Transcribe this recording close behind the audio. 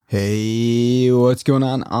Hey, what's going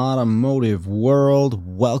on, automotive world?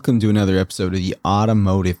 Welcome to another episode of the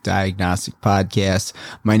Automotive Diagnostic Podcast.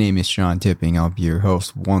 My name is Sean Tipping. I'll be your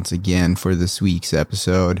host once again for this week's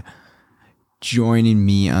episode. Joining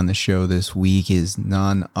me on the show this week is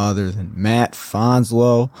none other than Matt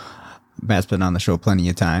Fonslow. Matt's been on the show plenty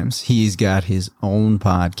of times. He's got his own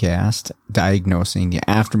podcast, Diagnosing the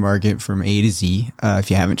Aftermarket from A to Z.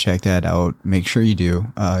 If you haven't checked that out, make sure you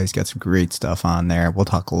do. He's got some great stuff on there. We'll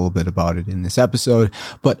talk a little bit about it in this episode,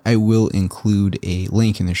 but I will include a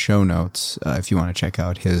link in the show notes if you want to check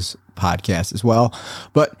out his podcast as well.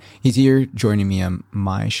 But he's here joining me on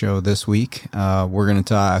my show this week. We're going to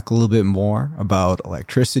talk a little bit more about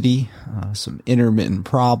electricity, some intermittent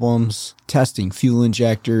problems, testing fuel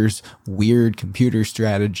injectors, weird computer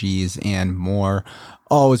strategies, and more.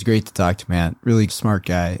 Always great to talk to Matt. Really smart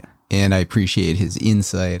guy, and I appreciate his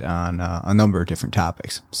insight on a number of different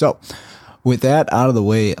topics. So with that out of the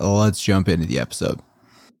way, let's jump into the episode.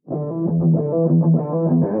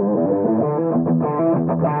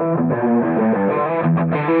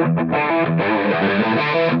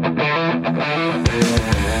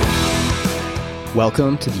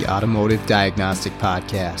 Welcome to the Automotive Diagnostic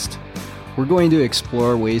Podcast. We're going to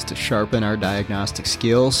explore ways to sharpen our diagnostic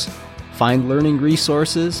skills, find learning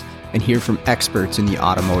resources, and hear from experts in the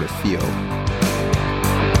automotive field.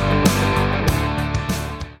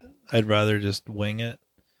 I'd rather just wing it.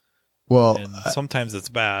 Well, and sometimes it's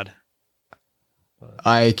bad. But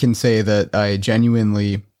I can say that I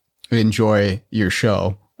genuinely enjoy your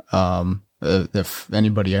show. If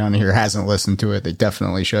anybody on here hasn't listened to it, they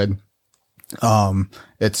definitely should.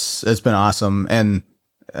 It's been awesome. And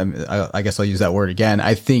I guess I'll use that word again.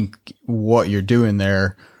 I think what you're doing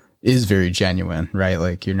there is very genuine, right?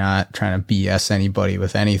 Like you're not trying to BS anybody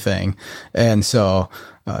with anything. And so,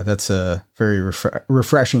 that's a very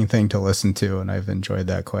refreshing thing to listen to. And I've enjoyed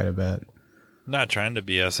that quite a bit. I'm not trying to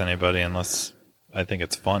BS anybody unless I think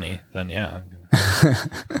it's funny. Then yeah,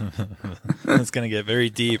 it's going to get very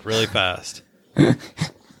deep really fast.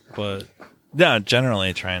 But yeah,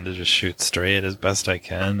 generally trying to just shoot straight as best I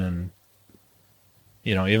can. And,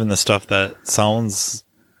 you know, even the stuff that sounds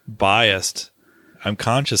biased, I'm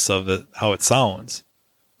conscious of it, how it sounds.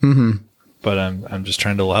 Mm-hmm. But I'm just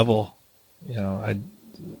trying to level. You know, I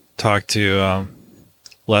talked to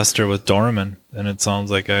Lester with Dorman, and it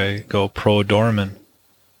sounds like I go pro Dorman.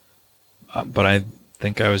 But I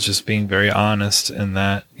think I was just being very honest in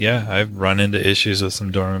that, yeah, I've run into issues with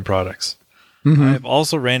some Dorman products. Mm-hmm. I've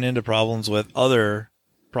also ran into problems with other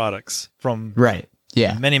products from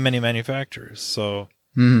many, many manufacturers. So,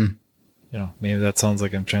 Mm-hmm. you know, maybe that sounds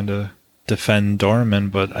like I'm trying to defend Dorman,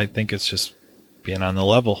 but I think it's just being on the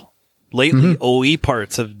level. Lately, OE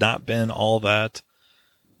parts have not been all that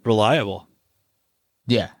reliable.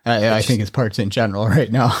 Yeah, I think it's parts in general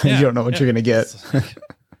right now. Yeah, You don't know what you're going to get.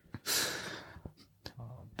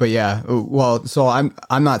 But yeah, well, so I'm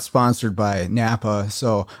not sponsored by Napa,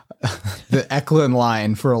 so the Eklund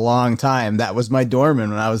line for a long time, that was my Dorman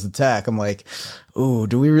when I was the tech. I'm like, ooh,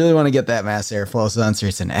 do we really want to get that mass airflow sensor?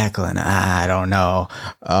 It's an Eklund. I don't know.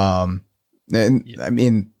 And I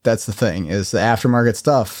mean, that's the thing is the aftermarket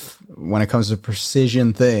stuff when it comes to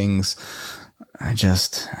precision things. I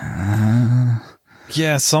just,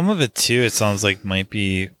 Yeah, some of it too, it sounds like might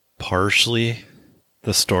be partially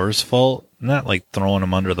the store's fault. Not like throwing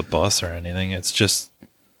them under the bus or anything. It's just,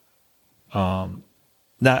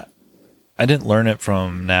 not, I didn't learn it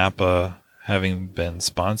from Napa having been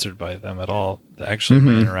sponsored by them at all. Actually,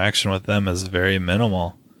 my interaction with them is very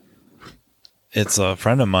minimal. It's a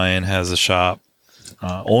friend of mine has a shop,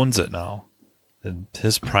 owns it now. And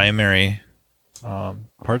his primary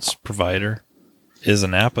parts provider is a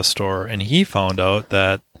Napa store, and he found out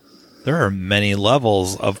that there are many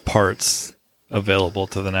levels of parts available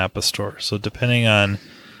to the Napa store. So depending on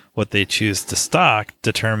what they choose to stock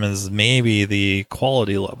determines maybe the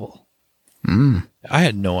quality level. I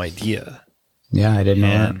had no idea. Yeah, I didn't know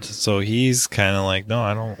that. And so he's kind of like, no,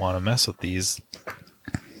 I don't want to mess with these,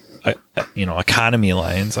 economy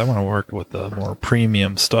lines. I want to work with the more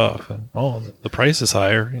premium stuff. And the price is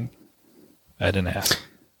higher. I didn't ask.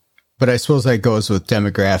 But I suppose that goes with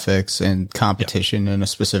demographics and competition in a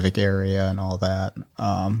specific area and all that.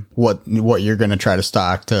 What you're going to try to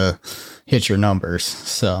stock to hit your numbers.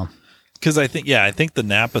 So, because I think the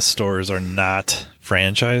Napa stores are not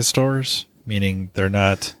franchise stores, meaning they're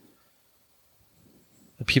not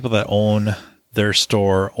the people that own their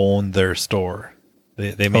store own their store.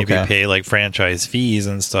 They maybe pay like franchise fees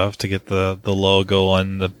and stuff to get the logo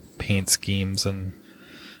on the paint schemes and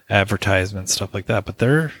advertisements, stuff like that. But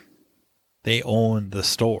they own the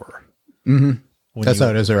store. That's how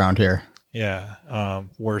it is around here. Yeah.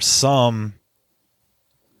 Where some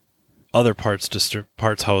other parts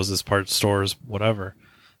houses, parts stores, whatever,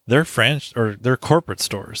 they're they're corporate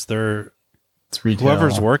stores. It's retail.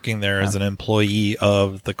 Whoever's working there is an employee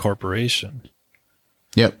of the corporation.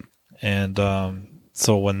 Yep. And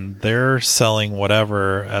so when they're selling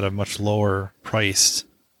whatever at a much lower price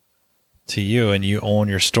to you and you own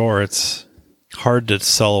your store, it's hard to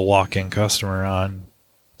sell a walk-in customer on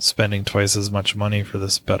spending twice as much money for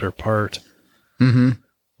this better part. Mm-hmm.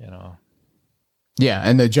 You know. Yeah,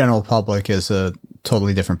 and the general public is a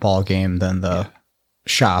totally different ball game than the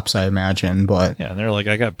shops, I imagine. But yeah, and they're like,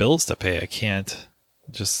 I got bills to pay. I can't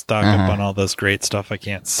just stock up on all this great stuff I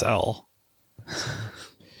can't sell.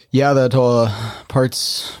 Yeah, that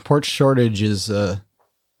parts shortage is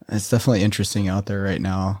it's definitely interesting out there right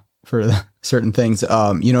now for certain things.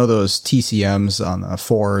 You know, those TCMs on the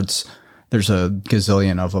Fords, there's a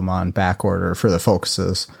gazillion of them on back order for the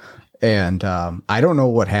Focuses. And I don't know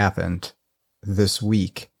what happened this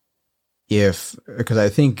week, because I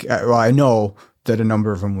think, well, I know that a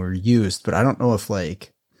number of them were used, but I don't know if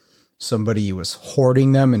like somebody was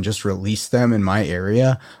hoarding them and just released them in my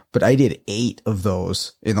area. But I did 8 of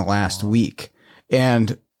those in the last week,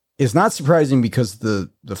 and it's not surprising because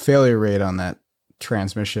the failure rate on that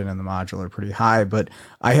transmission and the module are pretty high, but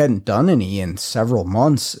I hadn't done any in several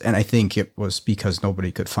months. And I think it was because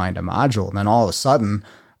nobody could find a module. And then all of a sudden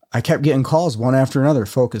I kept getting calls one after another,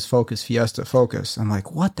 Focus, Fiesta, Focus. I'm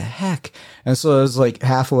like, what the heck? And so it was like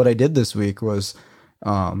half of what I did this week was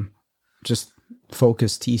just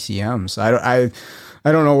Focus TCMs.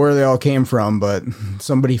 I don't know where they all came from, but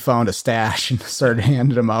somebody found a stash and started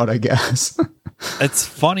handing them out, I guess. It's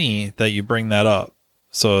funny that you bring that up.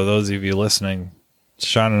 So those of you listening,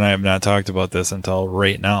 Sean and I have not talked about this until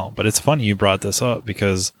right now, but it's funny you brought this up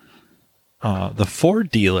because the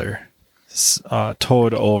Ford dealer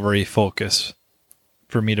towed over a Focus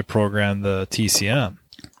for me to program the TCM.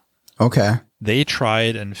 Okay. They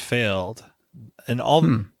tried and failed. And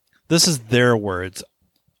this is their words.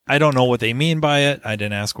 I don't know what they mean by it. I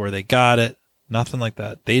didn't ask where they got it. Nothing like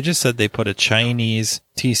that. They just said they put a Chinese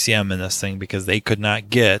TCM in this thing because they could not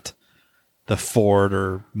get the Ford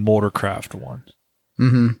or Motorcraft one.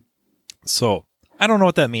 Mm-hmm. So I don't know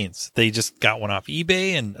what that means. They just got one off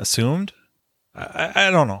eBay and assumed. I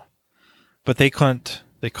don't know. But they couldn't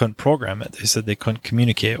program it. They said they couldn't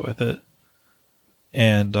communicate with it.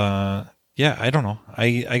 And yeah, I don't know.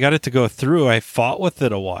 I got it to go through. I fought with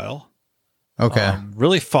it a while. Okay.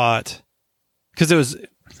 Really fought because it was,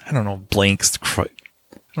 I don't know, blanks. I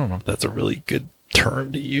don't know if that's a really good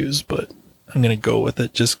term to use, but I'm going to go with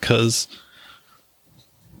it just because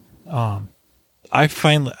I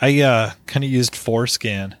kind of used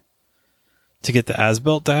Forescan to get the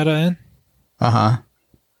as-built data in. Uh-huh.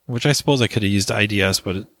 Which I suppose I could have used IDS,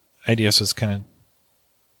 but IDS was kind of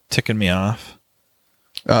ticking me off.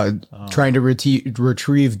 Trying to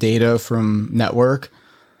retrieve data from network.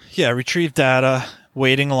 Yeah, retrieve data,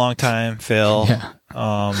 waiting a long time, fail.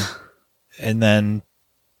 Yeah. And then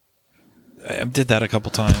I did that a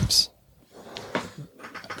couple times.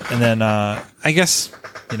 And then I guess,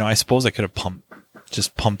 I suppose I could have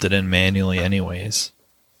pumped it in manually anyways.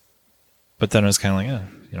 But then it was kind of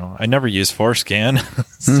like, I never used Forescan.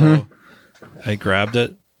 So I grabbed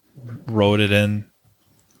it, wrote it in,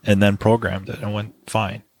 and then programmed it and went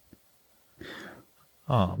fine.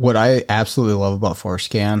 What I absolutely love about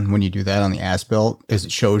Forescan when you do that on the as-built is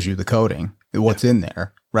it shows you the coding, what's in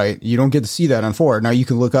there, right? You don't get to see that on Ford. Now you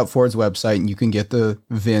can look up Ford's website and you can get the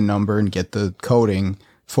VIN number and get the coding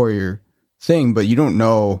for your thing, but you don't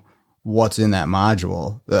know what's in that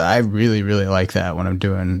module. I really, really like that when I'm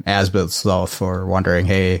doing as-built stuff or wondering,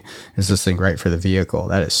 hey, is this thing right for the vehicle?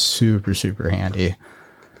 That is super, super handy.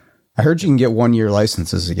 I heard you can get 1-year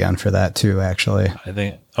licenses again for that too, actually.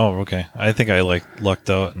 Okay. I think I lucked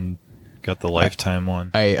out and got the lifetime one.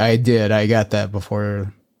 I did. I got that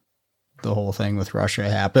before the whole thing with Russia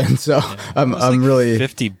happened. So Yeah. I'm really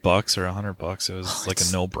 $50 or $100. It was like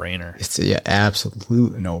a no-brainer. It's an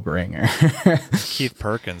absolute no-brainer. Keith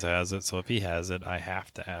Perkins has it, so if he has it, I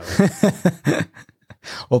have to have it.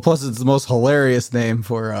 Well, plus it's the most hilarious name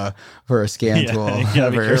for a scan tool you gotta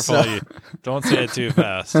ever. be careful. So. Don't say it too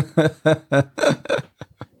fast,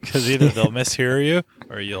 because either they'll mishear you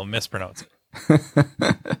or you'll mispronounce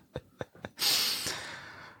it.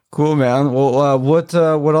 Cool, man. Well, what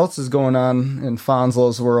else is going on in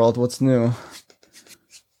Fonzlo's world? What's new?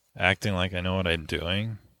 Acting like I know what I'm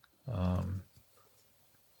doing. A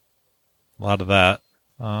lot of that.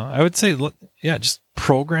 I would say, just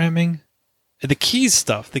programming The keys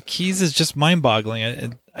stuff. The keys is just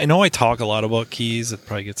mind-boggling. I know I talk a lot about keys. It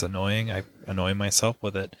probably gets annoying. I annoy myself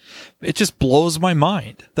with it. It just blows my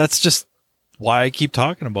mind. That's just why I keep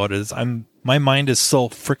talking about it. My mind is so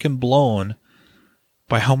freaking blown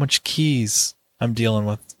by how much keys I'm dealing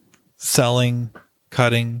with. Selling,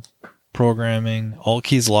 cutting, programming, all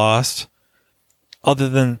keys lost.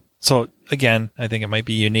 So again, I think it might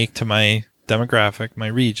be unique to my demographic, my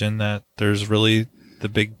region, that there's really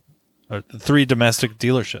the 3 domestic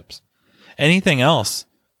dealerships. Anything else,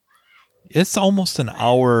 it's almost an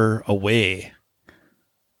hour away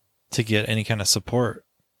to get any kind of support.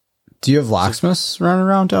 Do you have locksmiths running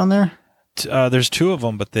around down there? There's 2 of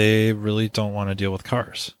them, but they really don't want to deal with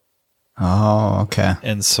cars. Oh, okay.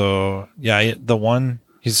 And so, yeah, the one,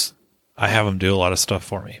 I have him do a lot of stuff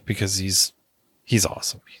for me because he's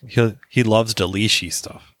awesome. He loves to leashy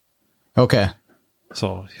stuff. Okay.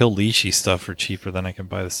 So he'll leashy stuff for cheaper than I can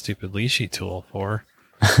buy the stupid leashy tool for.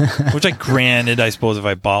 Which granted, I suppose if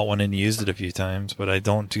I bought one and used it a few times, but I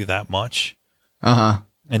don't do that much. Uh-huh.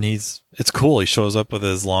 And it's cool. He shows up with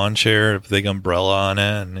his lawn chair, a big umbrella on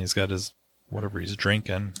it, and he's got his, whatever he's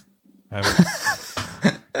drinking. I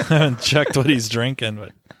haven't checked what he's drinking,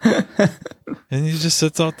 but and he just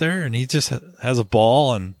sits out there and he just has a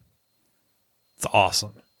ball, and it's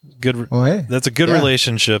awesome. Good. Well, hey. That's a good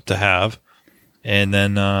relationship to have. And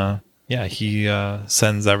then, he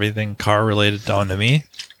sends everything car related down to me,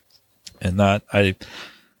 and that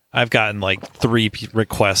I've gotten like 3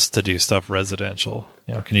 requests to do stuff residential.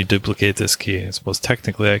 Can you duplicate this key? I suppose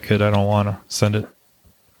technically I could. I don't want to send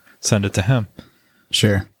it to him.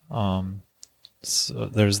 Sure. So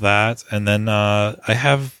there's that, and then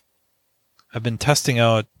I've been testing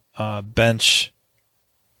out bench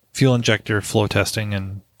fuel injector flow testing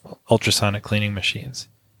and ultrasonic cleaning machines.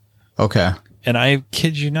 Okay. And I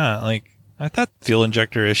kid you not, I thought fuel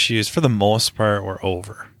injector issues for the most part were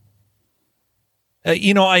over.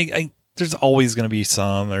 There's always going to be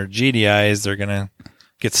some, or GDIs, they're going to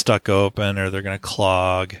get stuck open or they're going to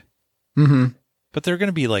clog. Mm-hmm. But they're going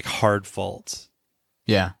to be like hard faults.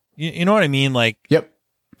 Yeah. You know what I mean? Yep.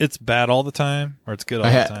 It's bad all the time or it's good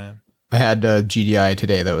all the time. I had a GDI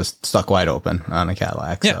today that was stuck wide open on a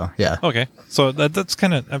Cadillac. Yeah. So, yeah. Okay. So that's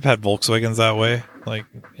kind of, I've had Volkswagens that way.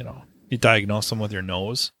 You diagnose them with your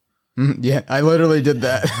nose. Yeah, I literally did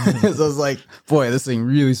that. So I was like, boy, this thing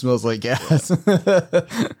really smells like gas.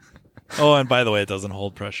 Oh, and by the way, it doesn't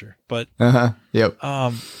hold pressure. But yep.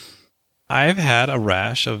 I've had a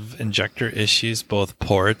rash of injector issues, both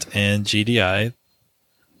port and GDI.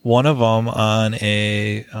 One of them on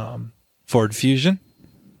a Ford Fusion.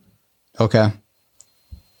 Okay.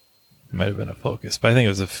 Might have been a Focus, but I think it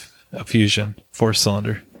was a Fusion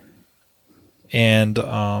 4-cylinder. And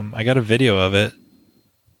I got a video of it.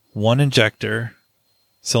 One injector,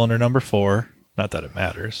 cylinder number 4, not that it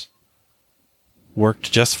matters,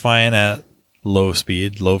 worked just fine at low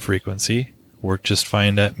speed, low frequency. Worked just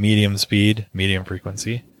fine at medium speed, medium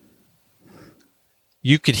frequency.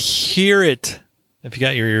 You could hear it if you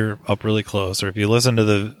got your ear up really close, or if you listen to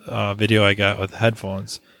the video I got with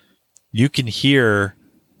headphones, you can hear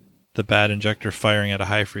the bad injector firing at a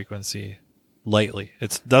high frequency lightly.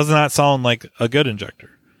 It does not sound like a good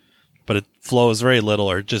injector, but it flows very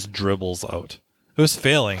little or it just dribbles out. It was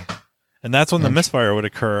failing. And that's when the misfire would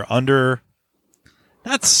occur under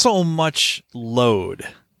not so much load,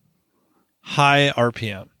 high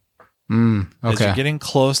RPM. Okay. As you're getting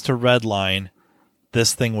close to red line,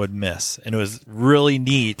 this thing would miss. And it was really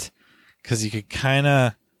neat because you could kind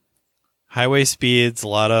of, highway speeds, a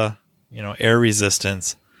lot of, air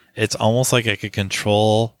resistance. It's almost like I could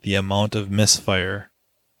control the amount of misfire.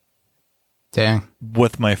 Dang.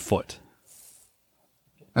 With my foot.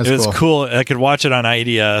 That's it was cool. I could watch it on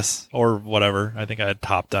IDS or whatever. I think I had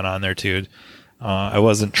Top Done on there too. I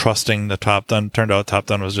wasn't trusting the Top Done. Turned out Top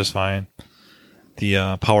Done was just fine.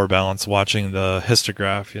 The power balance, watching the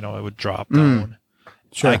histograph, it would drop down.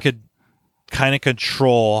 Sure. I could kind of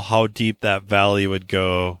control how deep that valley would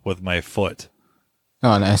go with my foot.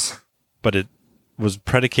 Oh, nice. But it was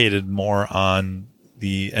predicated more on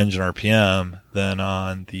the engine RPM than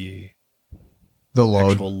on the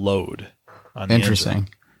load. Actual load. On the Interesting.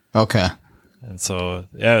 engine. Okay. And so,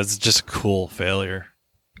 yeah, it's just a cool failure.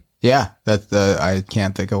 Yeah, I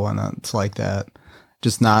can't think of one that's like that.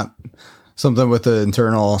 Just not something with the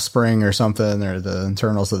internal spring or something, or the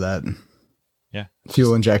internals of that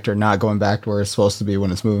fuel injector not going back to where it's supposed to be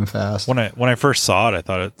when it's moving fast. When I first saw it, I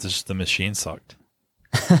thought the machine sucked.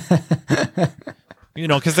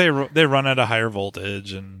 Because they run at a higher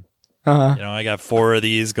voltage, and I got 4 of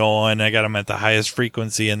these going. I got them at the highest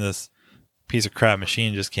frequency, and this piece of crap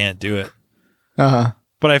machine just can't do it.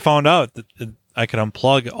 But I found out that I could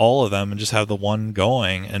unplug all of them and just have the one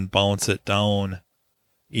going and bounce it down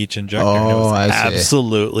each injector. And it was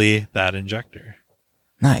absolutely that injector.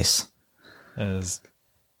 Nice. I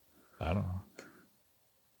don't know.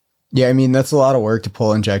 Yeah, I mean, that's a lot of work to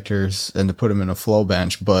pull injectors and to put them in a flow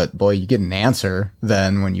bench, but boy, you get an answer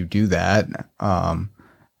then when you do that.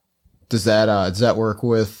 Does that work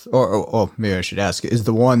with, or maybe I should ask, is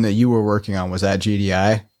the one that you were working on, was that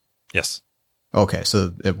GDI? Yes. Okay,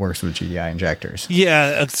 so it works with GDI injectors.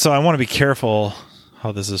 Yeah, so I want to be careful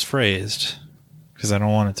how this is phrased because I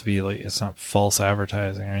don't want it to be like, it's not false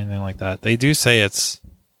advertising or anything like that. They do say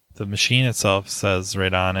the machine itself says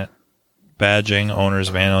right on it, badging, owner's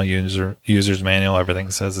manual, user's manual,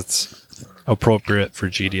 everything says it's appropriate for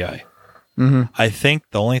GDI. Mm-hmm. I think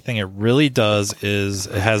the only thing it really does is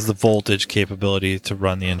it has the voltage capability to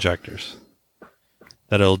run the injectors.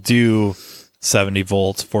 That it'll do 70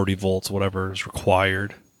 volts, 40 volts, whatever is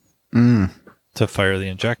required to fire the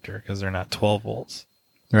injector because they're not 12 volts.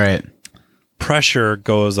 Right. Pressure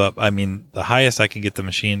goes up. I mean, the highest I can get the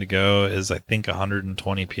machine to go is, I think,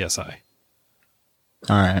 120 PSI.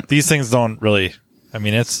 All right. These things don't really, I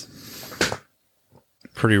mean, it's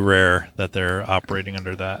pretty rare that they're operating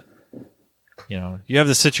under that. You know, you have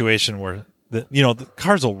the situation where, the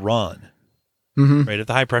cars will run, right? If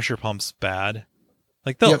the high pressure pump's bad,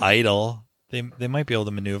 like they'll idle. They might be able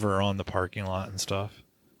to maneuver around the parking lot and stuff,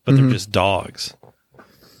 but they're just dogs.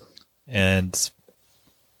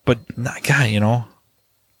 But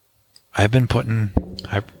I've been putting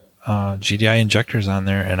GDI injectors on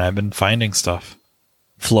there, and I've been finding stuff.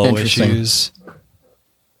 Flow issues.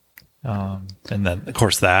 And then, of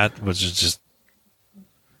course, that was just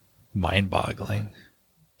mind-boggling.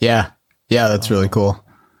 Yeah. Yeah, that's really cool.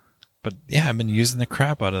 But, yeah, I've been using the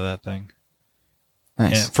crap out of that thing.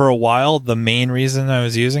 Nice. And for a while, the main reason I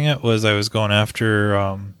was using it was I was going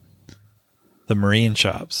after the marine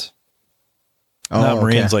shops. Not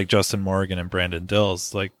Marines like Justin Morgan and Brandon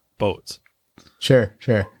Dills, like boats. Sure.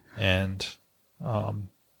 And a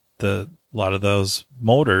lot of those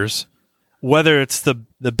motors, whether it's the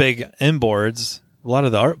big inboards, a lot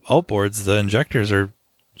of the outboards, the injectors are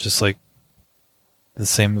just like the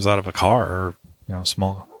same as out of a car, or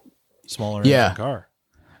smaller than a car.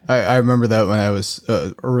 I remember that when I was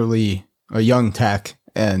a young tech,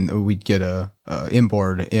 and we'd get a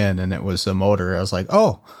inboard in, and it was a motor. I was like,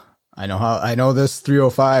 oh, I know this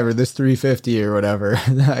 305 or this 350 or whatever.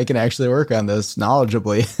 I can actually work on this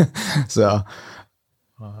knowledgeably. So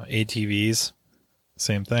ATVs,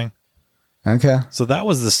 same thing. Okay. So that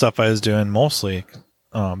was the stuff I was doing mostly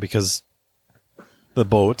because the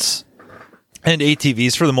boats and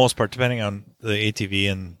ATVs, for the most part, depending on the ATV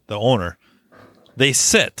and the owner, they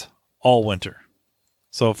sit all winter.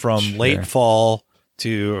 So from late fall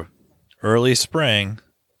to early spring,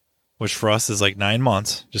 which for us is like 9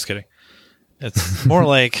 months. Just kidding. It's more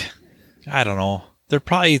like, I don't know. They'll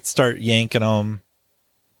probably start yanking them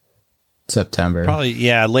September. Probably,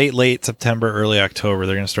 yeah, late September, early October.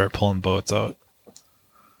 They're going to start pulling boats out.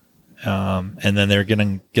 And then they're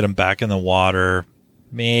going to get them back in the water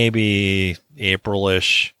maybe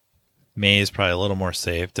April-ish. May is probably a little more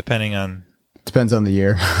safe, depending on... Depends on the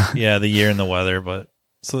year. Yeah, the year and the weather. But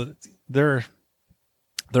so they're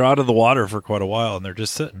out of the water for quite a while, and they're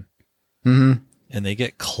just sitting. Mm-hmm. And they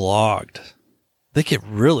get clogged. They get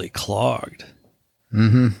really clogged.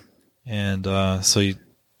 Mm-hmm. And so you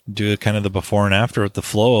do kind of the before and after with the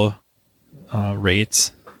flow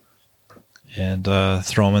rates, and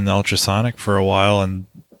throw them in the ultrasonic for a while. And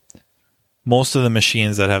most of the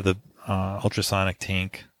machines that have the ultrasonic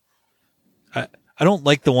tank, I don't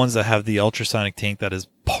like the ones that have the ultrasonic tank that is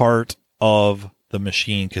part of the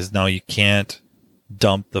machine, because now you can't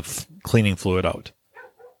dump the cleaning fluid out.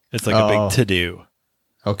 It's like a big to-do.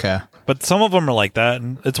 Okay. But some of them are like that,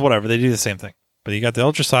 and it's whatever. They do the same thing. But you got the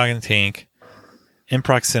ultrasonic tank in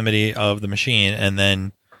proximity of the machine, and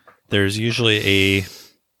then there's usually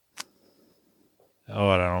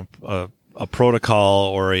a protocol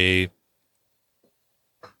or a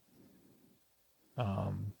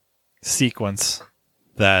sequence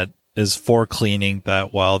that is for cleaning,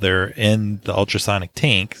 that while they're in the ultrasonic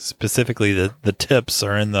tank, specifically the tips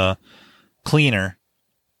are in the cleaner,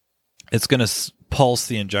 it's going to pulse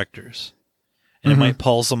the injectors. And it might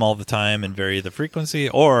pulse them all the time and vary the frequency,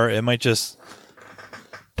 or it might just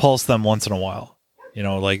pulse them once in a while.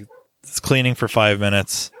 Like it's cleaning for 5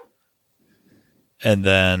 minutes, and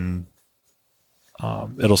then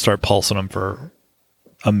it'll start pulsing them for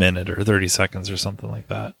a minute or 30 seconds or something like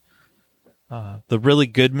that. The really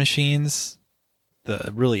good machines,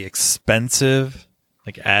 the really expensive,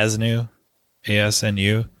 like ASNU,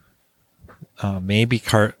 maybe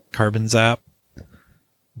Carbon Zap.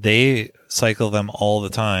 They cycle them all the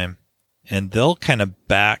time, and they'll kind of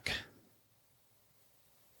back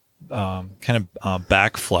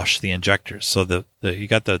flush the injectors. So the you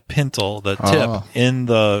got the pintle, the tip in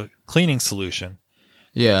the cleaning solution.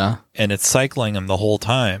 Yeah. And it's cycling them the whole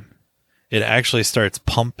time. It actually starts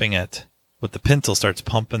pumping it with the pintle, starts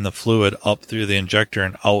pumping the fluid up through the injector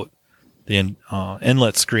and out the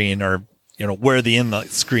inlet screen, or where the inlet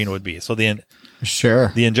screen would be. So the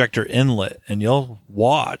injector inlet, and you'll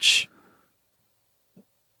watch,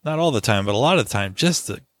 not all the time, but a lot of the time, just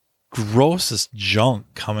the grossest junk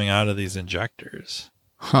coming out of these injectors.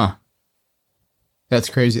 Huh. That's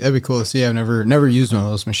crazy. That'd be cool to see. I've never used one of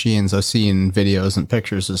those machines. I've seen videos and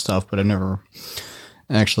pictures and stuff, but I've never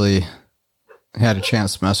actually had a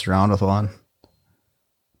chance to mess around with one.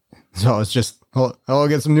 So it's just, I'll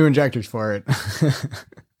get some new injectors for it.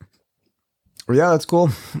 Well, yeah, that's cool.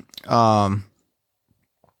 I'm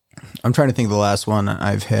trying to think of the last one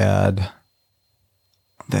I've had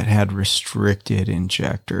that had restricted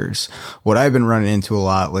injectors. What I've been running into a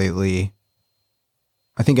lot lately,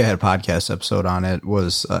 I think I had a podcast episode on it,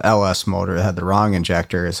 was a LS motor that had the wrong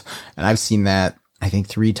injectors. And I've seen that, I think,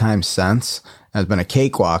 3 times since. It's been a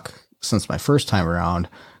cakewalk since my first time around,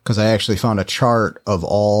 because I actually found a chart of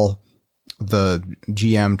all the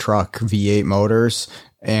GM truck V8 motors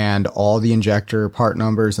and all the injector part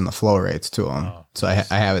numbers and the flow rates to them. Oh, so I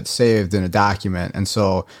have it saved in a document. And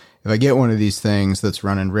so if I get one of these things that's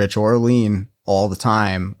running rich or lean all the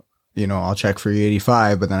time, I'll check for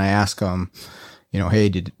E85, but then I ask them,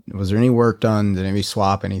 hey, was there any work done? Did anybody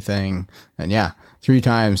swap anything? And yeah, 3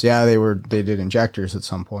 times. Yeah, they did injectors at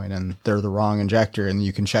some point, and they're the wrong injector. And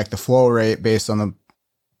you can check the flow rate based on the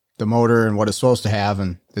motor and what it's supposed to have.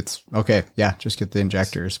 And it's okay. Yeah, just get the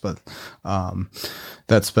injectors. But,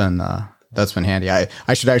 that's been handy. I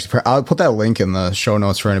should actually, I'll put that link in the show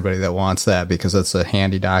notes for anybody that wants that, because that's a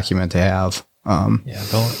handy document to have. Yeah.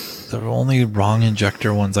 The only wrong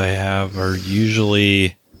injector ones I have are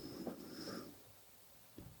usually,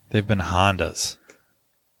 they've been Hondas.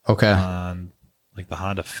 Okay. Like the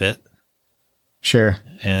Honda Fit. Sure.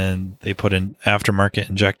 And they put in aftermarket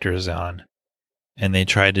injectors on, and they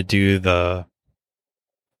tried to do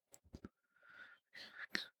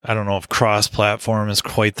I don't know if cross-platform is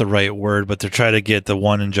quite the right word, but they're trying to get the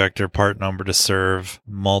one injector part number to serve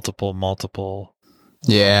multiple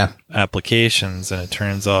applications. And it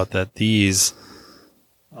turns out that these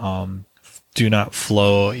do not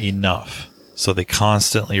flow enough. So they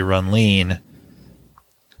constantly run lean,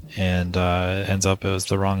 and it ends up it was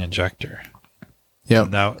the wrong injector. Yeah.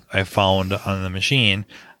 That I found on the machine.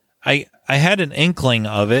 I had an inkling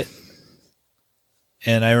of it,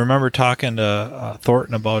 and I remember talking to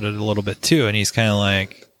Thornton about it a little bit too, and he's kind of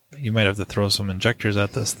like, you might have to throw some injectors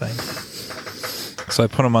at this thing. So I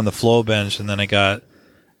put them on the flow bench, and then I got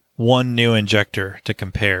one new injector to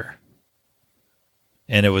compare.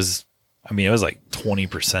 And it was like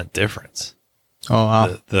 20% difference. Oh,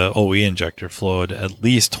 wow. The OE injector flowed at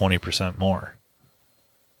least 20% more.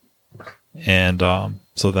 And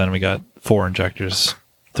so then we got 4 injectors,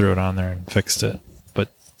 threw it on there and fixed it. But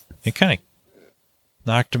it kind of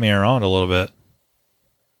knocked me around a little bit.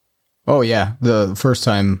 Oh, yeah. The first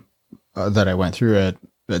time that I went through it,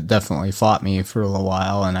 it definitely fought me for a little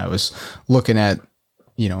while. And I was looking at,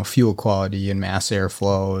 fuel quality and mass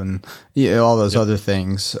airflow and all those other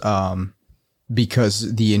things.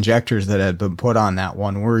 Because the injectors that had been put on that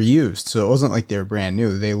one were used. So it wasn't like they were brand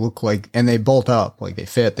new. They look like, and they bolt up, like they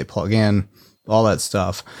fit, they plug in, all that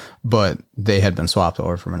stuff. But they had been swapped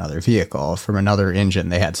over from another vehicle, from another engine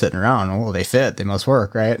they had sitting around. Well, they fit, they must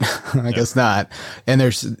work, right? I guess not. And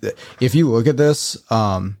if you look at this,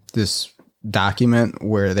 this document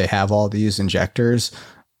where they have all these injectors,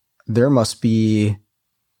 there must be,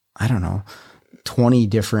 20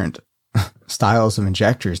 different styles of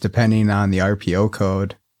injectors depending on the RPO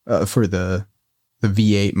code for the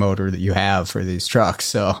V8 motor that you have for these trucks.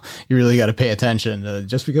 So you really got to pay attention.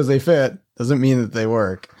 Just because they fit doesn't mean that they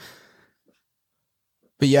work.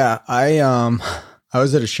 But yeah, I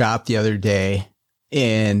was at a shop the other day,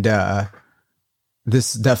 and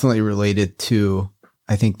this definitely related to,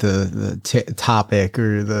 I think, the topic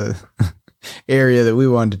or the area that we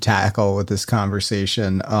wanted to tackle with this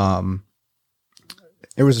conversation.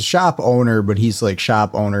 It was a shop owner, but he's like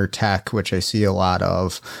shop owner tech, which I see a lot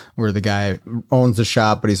of, where the guy owns the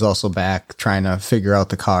shop, but he's also back trying to figure out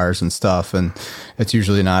the cars and stuff. And it's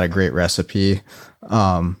usually not a great recipe.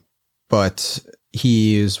 But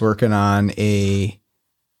he is working on I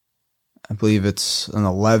believe it's an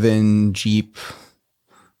 11 Jeep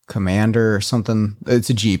Commander or something. It's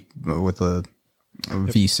a Jeep with a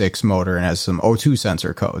V6 motor and has some O2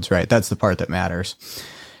 sensor codes, right? That's the part that matters.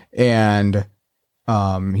 And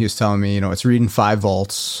he was telling me, it's reading 5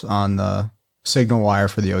 volts on the signal wire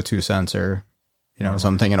for the O2 sensor. So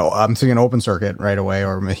I'm thinking open circuit right away,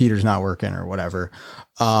 or my heater's not working or whatever.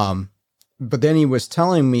 But then he was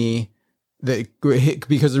telling me that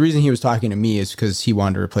because the reason he was talking to me is because he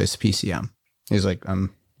wanted to replace the PCM. He's like,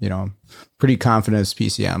 I'm pretty confident it's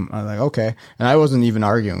PCM. I'm like, okay. And I wasn't even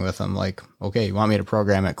arguing with him. Like, okay, you want me to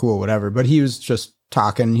program it? Cool, whatever. But he was just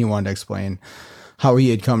talking. He wanted to explain how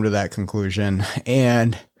he had come to that conclusion.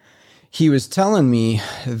 And he was telling me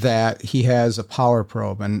that he has a power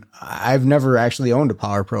probe, and I've never actually owned a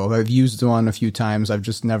power probe. I've used one a few times. I've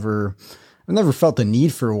never felt the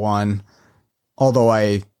need for one, although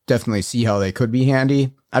I definitely see how they could be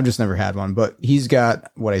handy. I've just never had one, but he's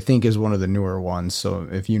got what I think is one of the newer ones. So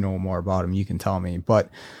if you know more about him, you can tell me. But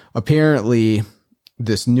apparently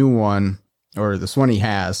this new one, or this one he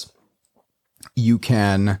has, you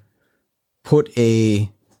can put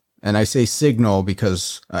and I say signal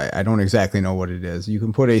because I don't exactly know what it is. You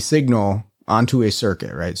can put a signal onto a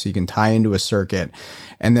circuit, right? So you can tie into a circuit,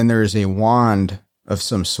 and then there is a wand of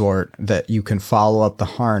some sort that you can follow up the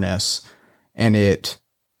harness, and it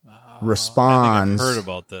responds. I think I've heard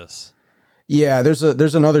about this. Yeah,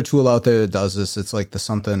 there's another tool out there that does this. It's like the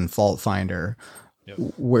something fault finder,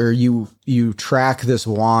 where you track this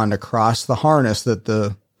wand across the harness that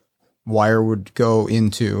the wire would go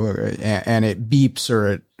into, and it beeps,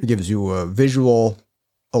 or it gives you a visual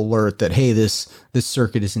alert that, hey, this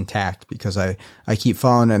circuit is intact because I keep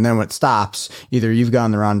following it. And then when it stops, either you've gone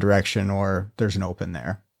the wrong direction or there's an open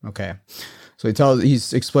there. Okay. So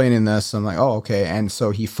he's explaining this. I'm like, oh, okay. And so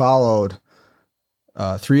he followed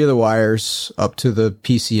 3 of the wires up to the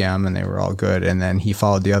PCM, and they were all good. And then he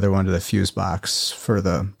followed the other one to the fuse box for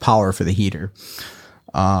the power for the heater.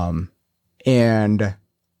 And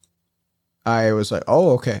I was like,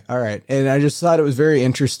 oh, okay. All right. And I just thought it was very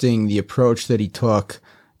interesting, the approach that he took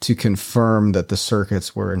to confirm that the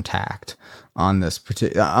circuits were intact on this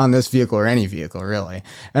vehicle, or any vehicle, really.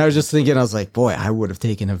 And I was just thinking, I was like, boy, I would have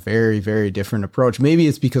taken a very, very different approach. Maybe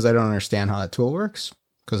it's because I don't understand how that tool works,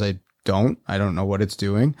 because I don't know what it's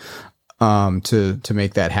doing to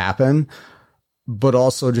make that happen. But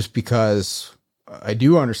also just because I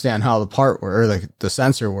do understand how the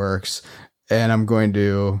sensor works, and I'm going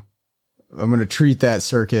to treat that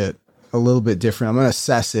circuit a little bit different. I'm going to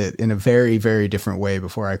assess it in a very, very different way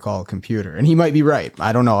before I call a computer. And he might be right.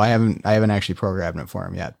 I don't know. I haven't actually programmed it for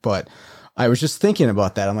him yet, but I was just thinking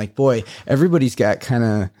about that. I'm like, boy, everybody's got kind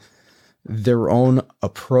of their own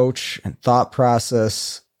approach and thought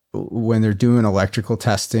process when they're doing electrical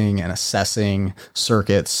testing and assessing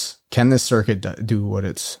circuits. Can this circuit do what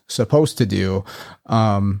it's supposed to do?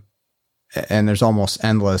 And there's almost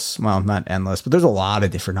endless, well, not endless, but there's a lot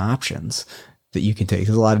of different options that you can take.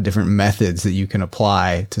 There's a lot of different methods that you can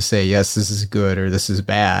apply to say, yes, this is good or this is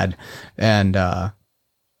bad. And I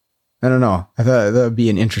don't know. I thought that would be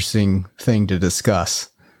an interesting thing to discuss.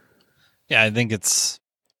 Yeah, I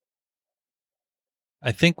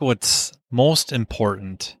think what's most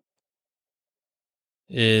important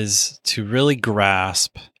is to really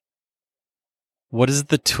grasp what is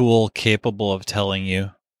the tool capable of telling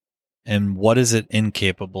you, and what is it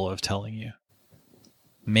incapable of telling you.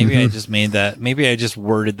 Maybe I just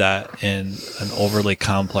worded that in an overly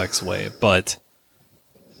complex way, but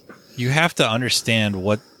you have to understand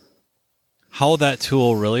how that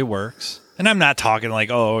tool really works. And I'm not talking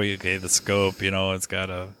like, oh, okay, the scope, it's got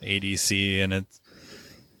a ADC, and it's,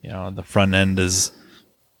 the front end is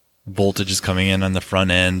voltage is coming in on the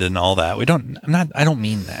front end and all that. I don't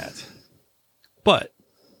mean that. But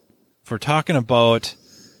if we're talking about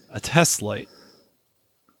a test light,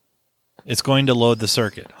 it's going to load the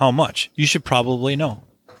circuit. How much? You should probably know.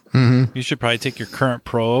 Mm-hmm. You should probably take your current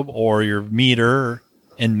probe or your meter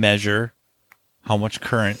and measure how much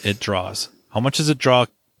current it draws. How much does it draw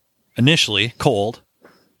initially, cold,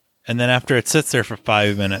 and then after it sits there for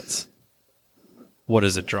 5 minutes, what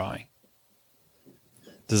is it drawing?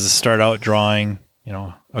 Does it start out drawing,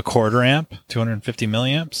 a quarter amp, 250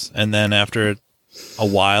 milliamps, and then after a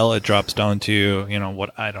while it drops down to,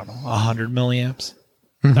 100 milliamps?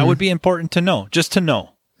 Mm-hmm. That would be important to know, just to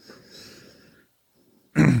know.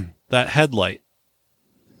 That headlight,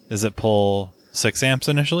 does it pull 6 amps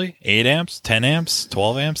initially, 8 amps, 10 amps,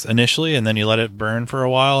 12 amps initially, and then you let it burn for a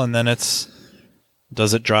while, and then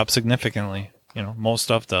does it drop significantly? Most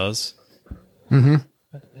stuff does. Mm-hmm.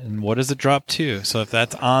 And what does it drop to? So if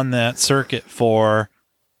that's on that circuit for,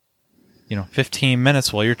 15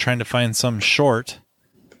 minutes while you're trying to find some short,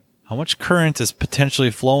 how much current is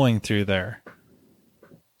potentially flowing through there?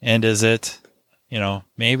 And is it,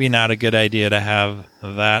 maybe not a good idea to have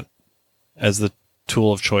that as the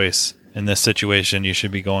tool of choice in this situation. You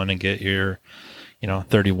should be going and get your,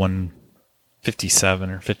 3157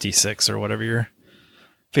 or 56 or whatever your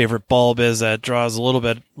favorite bulb is that draws a little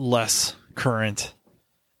bit less current.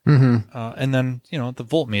 Mm-hmm. And then, the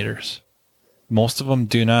voltmeters. Most of them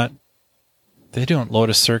they don't load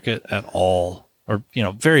a circuit at all, or,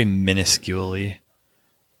 very minusculely.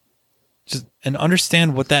 And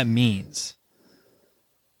understand what that means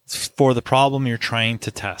for the problem you're trying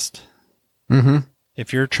to test. Mm-hmm.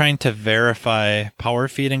 If you're trying to verify power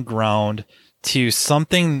feed and ground to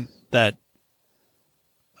something that,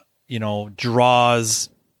 draws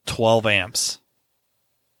 12 amps,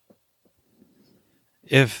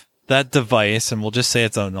 if that device, and we'll just say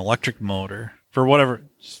it's an electric motor, for whatever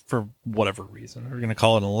reason, we're going to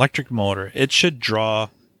call it an electric motor, it should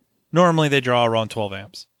normally they draw around 12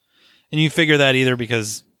 amps. And you figure that either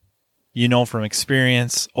because from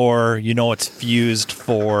experience, or it's fused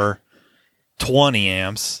for 20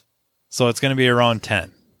 amps, so it's going to be around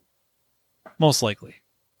 10. Most likely.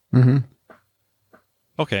 Mm-hmm.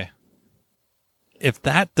 Okay. If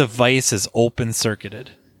that device is open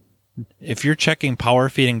circuited, if you're checking power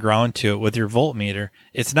feed and ground to it with your voltmeter,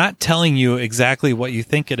 it's not telling you exactly what you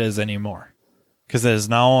think it is anymore, because it is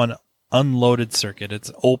now an unloaded circuit.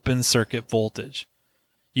 It's open circuit voltage.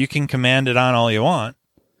 You can command it on all you want.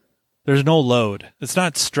 There's no load. It's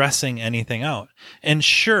not stressing anything out. And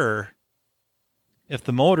sure, if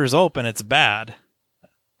the motor's open, it's bad.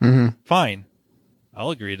 Mm-hmm. Fine.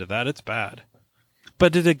 I'll agree to that. It's bad.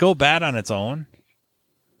 But did it go bad on its own?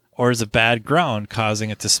 Or is it bad ground causing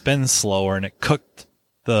it to spin slower and it cooked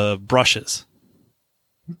the brushes?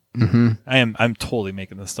 Mm-hmm. I'm totally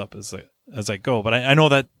making this up as I go, but I know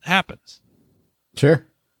that happens. Sure.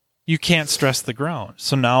 You can't stress the ground.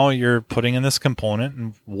 So now you're putting in this component,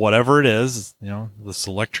 and whatever it is, this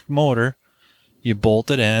electric motor, you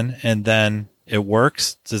bolt it in, and then it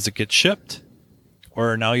works. Does it get shipped?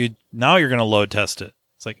 Or now you're going to load test it.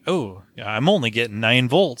 It's like, oh, yeah, I'm only getting 9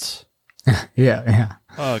 volts. Yeah.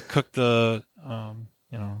 Cook the,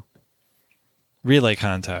 relay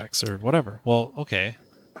contacts or whatever. Well, okay.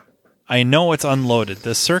 I know it's unloaded.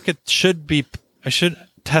 The circuit I should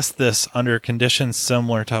test this under conditions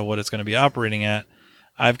similar to what it's going to be operating at.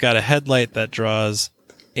 I've got a headlight that draws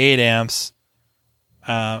 8 amps.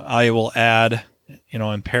 I will add,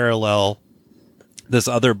 in parallel, this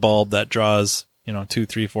other bulb that draws, 2,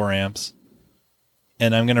 3, 4 amps.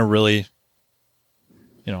 And I'm going to really,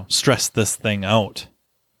 stress this thing out.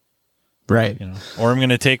 Right. Or I'm going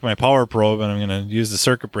to take my power probe and I'm going to use the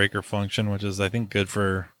circuit breaker function, which is, I think, good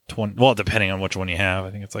for 20, well, depending on which one you have.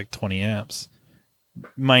 I think it's like 20 amps.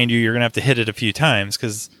 Mind you, you're going to have to hit it a few times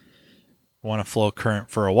because you want to flow current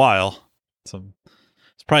for a while. So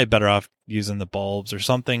it's probably better off using the bulbs or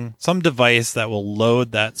something, some device that will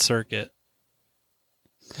load that circuit.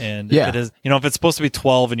 And if it is, if it's supposed to be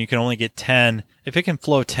 12 and you can only get 10, if it can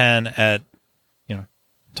flow 10 at,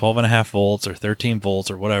 12.5 volts or 13 volts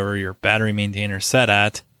or whatever your battery maintainer set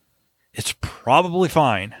at, it's probably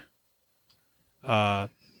fine. But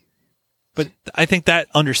I think that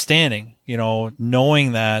understanding,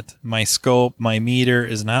 knowing that my scope, my meter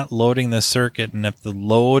is not loading the circuit, and if the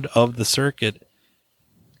load of the circuit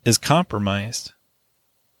is compromised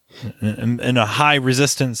in a high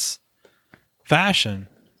resistance fashion,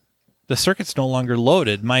 the circuit's no longer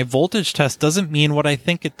loaded. My voltage test doesn't mean what I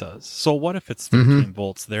think it does. So what if it's 13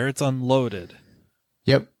 volts there? It's unloaded.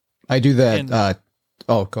 Yep. I do that.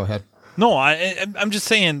 Go ahead. No, I'm just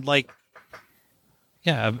saying,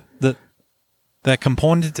 that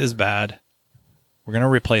component is bad. We're going to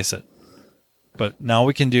replace it. But now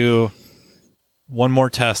we can do one more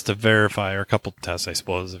test to verify, or a couple tests, I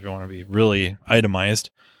suppose, if you want to be really itemized,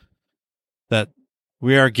 that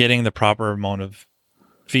we are getting the proper amount of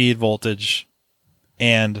feed voltage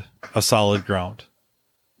and a solid ground.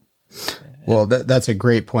 Well, that's a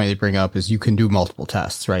great point to bring up, is you can do multiple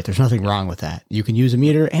tests, right? There's nothing wrong with that. You can use a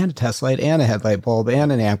meter and a test light and a headlight bulb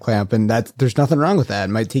and an amp clamp, and there's nothing wrong with that.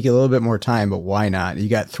 It might take you a little bit more time, but why not? You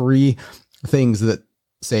got 3 things that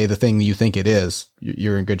say the thing you think it is.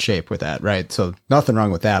 You're in good shape with that, right? So nothing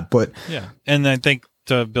wrong with that. But yeah, and I think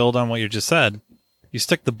to build on what you just said, you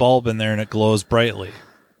stick the bulb in there and it glows brightly.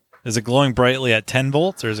 Is it glowing brightly at 10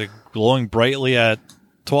 volts, or is it glowing brightly at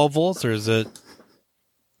 12 volts, or is it,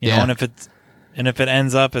 you know, and if it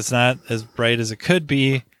ends up it's not as bright as it could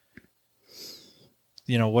be,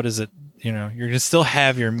 what is it? You're going to still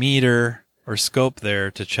have your meter or scope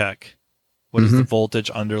there to check what is the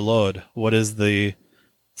voltage under load. What is the,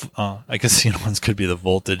 I guess, ones could be the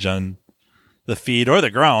voltage on the feed or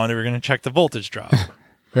the ground. We're going to check the voltage drop.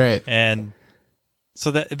 Right. And So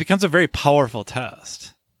that it becomes a very powerful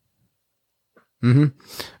test. Going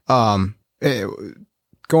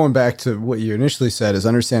back to what you initially said is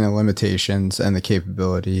understanding limitations and the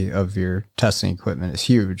capability of your testing equipment is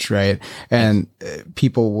huge, right? And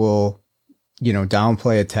people will,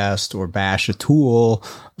 downplay a test or bash a tool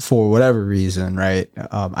for whatever reason, right?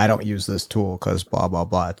 I don't use this tool because blah, blah,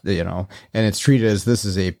 blah, and it's treated as this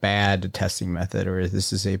is a bad testing method or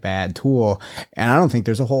this is a bad tool. And I don't think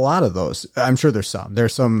there's a whole lot of those. I'm sure there's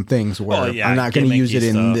some things where I'm not going to use it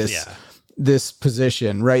in this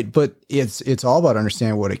position, right? But it's all about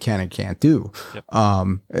understanding what it can and can't do. Yep.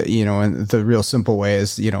 And the real simple way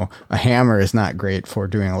is, a hammer is not great for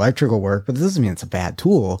doing electrical work, but it doesn't mean it's a bad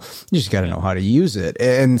tool. You just got to know how to use it.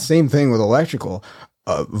 And same thing with electrical.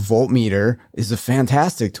 A voltmeter is a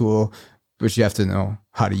fantastic tool, but you have to know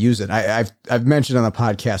how to use it. I've mentioned on the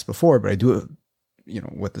podcast before, but I do it,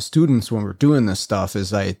 with the students when we're doing this stuff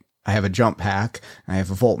is I have a jump pack, I have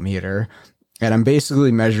a voltmeter, and I'm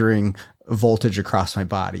basically measuring voltage across my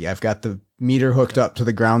body. I've got the meter hooked up to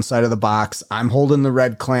the ground side of the box. I'm holding the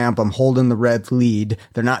red clamp. I'm holding the red lead.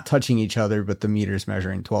 They're not touching each other, but the meter's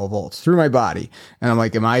measuring 12 volts through my body. And I'm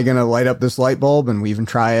like, am I going to light up this light bulb? And we even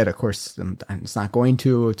try it. Of course, it's not going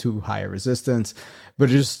to too high a resistance, but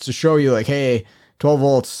just to show you like, hey, 12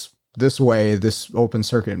 volts this way, this open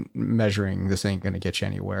circuit measuring, this ain't going to get you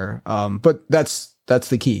anywhere. But that's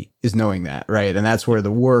the key, is knowing that, right? And that's where the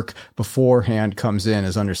work beforehand comes in,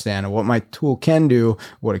 is understanding what my tool can do,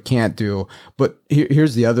 what it can't do. But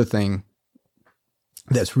here's the other thing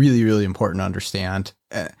that's really, really important to understand,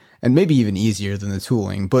 and maybe even easier than the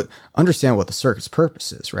tooling, but understand what the circuit's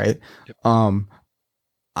purpose is, right? Yep.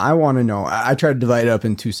 I want to know, I try to divide it up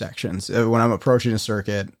in two sections. When I'm approaching a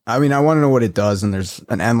circuit, I want to know what it does, and there's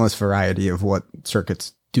an endless variety of what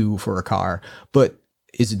circuits do for a car, but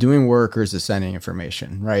is it doing work or is it sending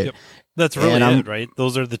information, right? Yep. That's really it, right?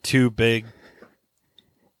 Those are the two big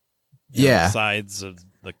sides of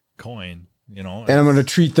the coin, And I'm going to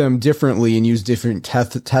treat them differently and use different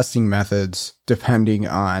testing methods depending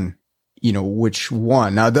on, which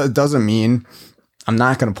one. Now, that doesn't mean I'm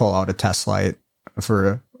not going to pull out a test light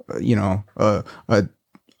for, a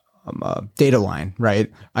data line,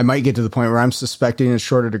 right? I might get to the point where I'm suspecting it's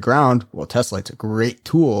shorted to ground. Well, test light's a great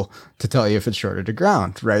tool to tell you if it's shorted to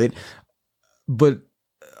ground, right? But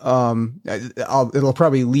it'll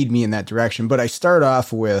probably lead me in that direction. But I start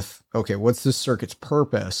off with, okay, what's this circuit's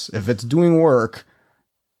purpose? If it's doing work,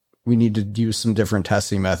 we need to use some different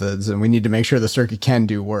testing methods, and we need to make sure the circuit can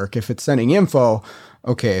do work. If it's sending info,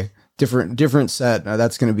 okay, different set.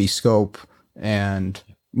 That's going to be scope and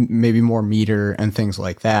maybe more meter and things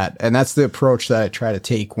like that. And that's the approach that I try to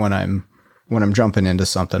take when I'm jumping into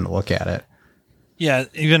something to look at it. Yeah.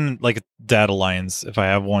 Even like data lines, if I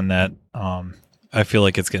have one that, I feel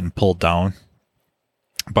like it's getting pulled down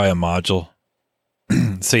by a module.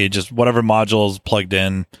 So you just, whatever module is plugged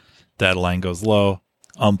in, data line goes low,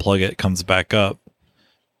 unplug it, comes back up.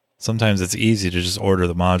 Sometimes it's easy to just order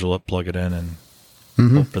the module up, plug it in, and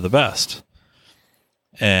hope for the best.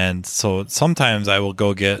 And so sometimes I will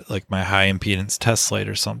go get like my high impedance test light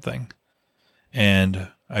or something, and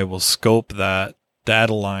I will scope that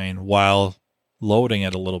data line while loading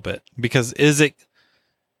it a little bit, because is it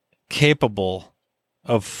capable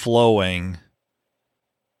of flowing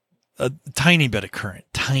a tiny bit of current,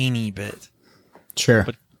 tiny bit? Sure.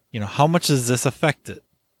 But how much does this affect it?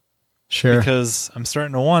 Sure. Because I'm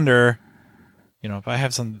starting to wonder, if I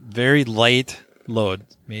have some very light load,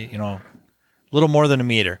 little more than a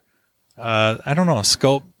meter. I don't know. A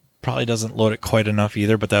scope probably doesn't load it quite enough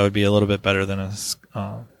either, but that would be a little bit better than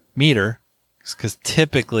a meter, because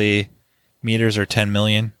typically meters are 10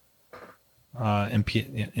 million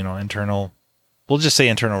internal. We'll just say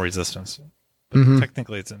internal resistance, but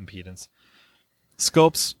technically it's impedance.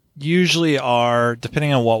 Scopes usually are,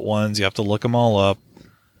 depending on what ones, you have to look them all up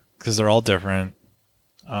because they're all different.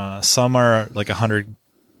 Some are like 100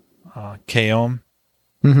 k ohm.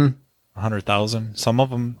 100,000. Some of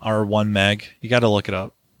them are 1 meg. You got to look it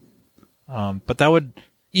up. But that would,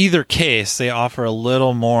 either case, they offer a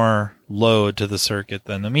little more load to the circuit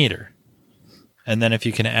than the meter. And then if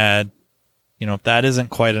you can add, if that isn't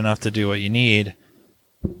quite enough to do what you need,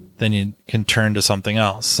 then you can turn to something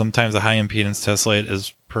else. Sometimes a high impedance test light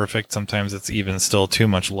is perfect. Sometimes it's even still too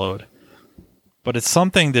much load. But it's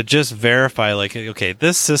something to just verify, like, okay,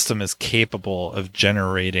 this system is capable of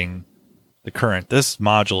generating the current. This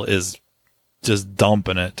module is just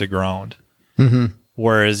dumping it to ground.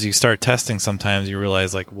 Whereas you start testing, sometimes you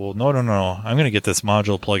realize like, well, no, I'm going to get this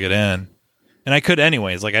module, plug it in. And I could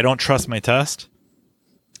anyways, like I don't trust my test.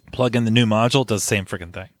 Plug in the new module, it does the same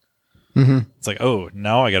freaking thing. It's like, oh,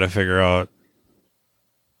 now I got to figure out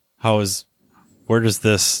where does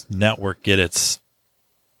this network get its,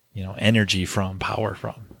 energy from, power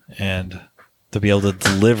from? And to be able to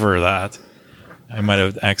deliver that, I might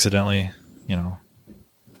have accidentally,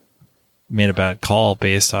 made a bad call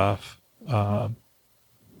based off, an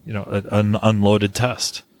unloaded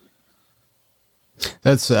test.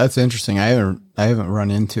 That's interesting. I haven't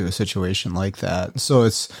run into a situation like that. So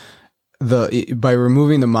it's by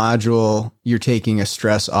removing the module, you're taking a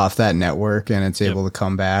stress off that network, and it's able to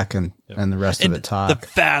come back and the rest of it talk. The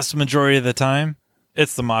vast majority of the time,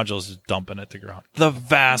 it's the modules just dumping it to ground. The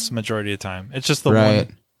vast majority of the time, it's just the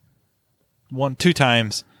two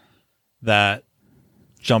times that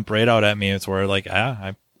jump right out at me. It's where like,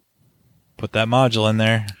 I put that module in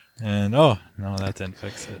there, and oh no, that didn't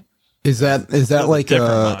fix it. Is that like a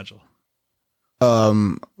different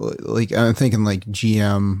module? Like I'm thinking like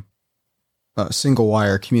GM single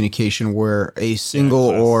wire communication, where a single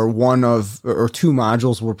or one or two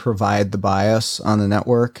modules will provide the bias on the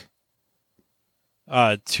network.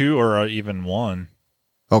 Two or even one.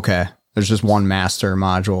 Okay, there's just one master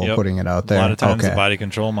module putting it out there. A lot of times the body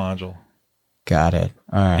control module. Got it.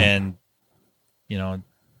 All right. And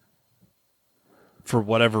for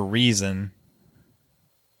whatever reason.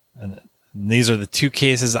 And these are the two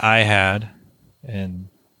cases I had, and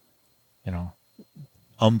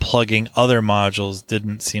unplugging other modules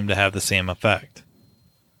didn't seem to have the same effect.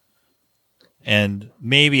 And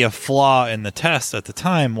maybe a flaw in the test at the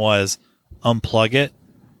time was unplug it,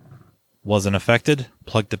 wasn't affected,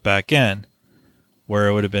 plugged it back in, where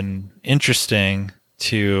it would have been interesting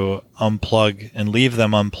to unplug and leave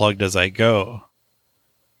them unplugged as I go.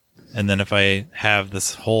 And then if I have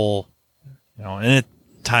this whole,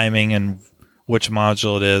 timing and which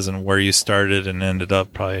module it is and where you started and ended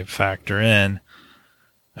up probably factor in,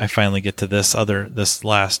 I finally get to this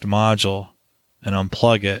last module and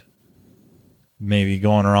unplug it, maybe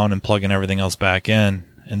going around and plugging everything else back in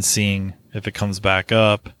and seeing if it comes back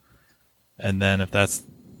up. And then if that's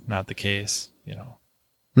not the case,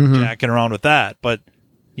 jacking around with that. But,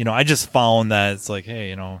 I just found that it's like,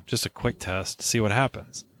 hey, just a quick test, see what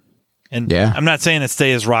happens. And I'm not saying it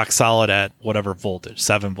stays rock solid at whatever voltage,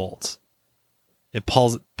 7 volts. It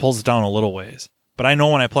pulls it down a little ways. But I know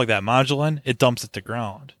when I plug that module in, it dumps it to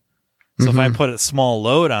ground. So if I put a small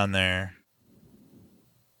load on there,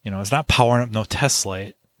 it's not powering up no test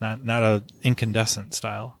light, not a incandescent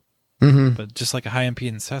style, but just like a high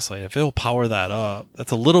impedance test light. If it'll power that up,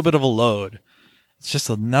 that's a little bit of a load. It's just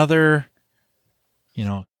another,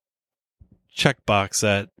 checkbox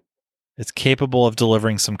that it's capable of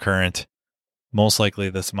delivering some current. Most likely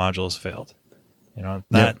this module has failed. I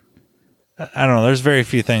don't know. There's very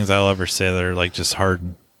few things I'll ever say that are like just hard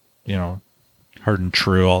and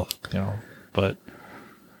true, but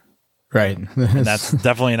right. And that's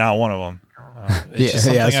definitely not one of them.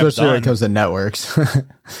 Especially when it comes to networks.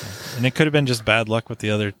 And it could have been just bad luck with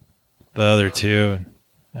the other two.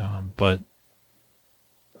 But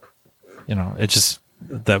it's just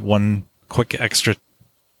that one quick extra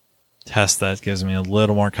test that gives me a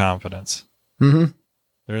little more confidence. There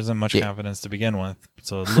isn't much confidence to begin with,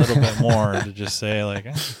 so a little bit more to just say like,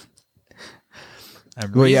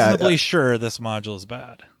 I'm reasonably sure this module is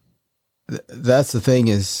bad. That's the thing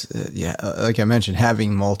is, like I mentioned,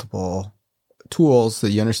 having multiple tools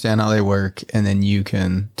that you understand how they work, and then you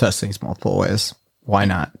can test things multiple ways. Why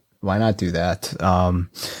not? Why not do that?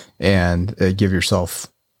 And give yourself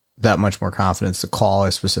that much more confidence to call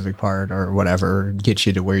a specific part or whatever, get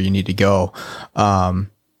you to where you need to go.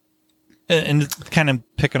 And kind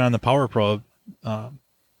of picking on the Power Probe,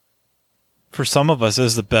 for some of us,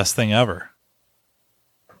 is the best thing ever.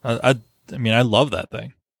 I love that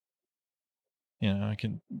thing. I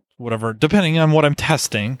can, whatever, depending on what I'm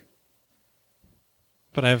testing,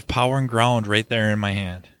 but I have power and ground right there in my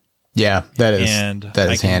hand. Yeah, that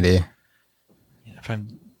is handy. If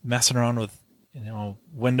I'm messing around with,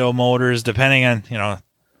 window motors, depending on,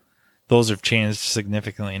 those have changed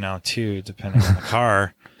significantly now too, depending on the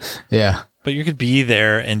car. Yeah. But you could be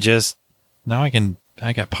there and just, now I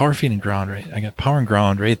got power feed and ground right. I got power and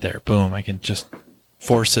ground right there. Boom. I can just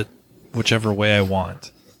force it whichever way I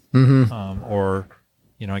want. Or,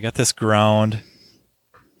 I got this ground.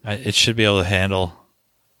 It should be able to handle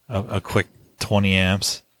a quick 20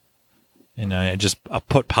 amps. And I'll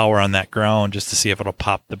put power on that ground just to see if it'll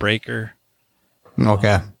pop the breaker.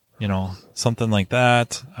 Okay. Something like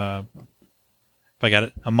that. If I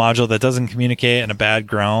got a module that doesn't communicate and a bad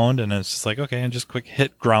ground, and it's just like, okay, and just quick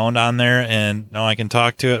hit ground on there, and now I can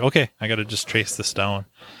talk to it. Okay, I got to just trace this down.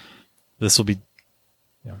 This will be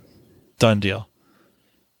done deal.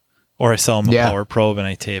 Or I sell them a Power Probe and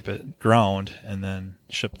I tape it ground and then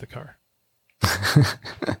ship the car.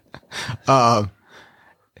 I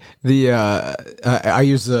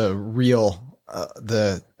use the real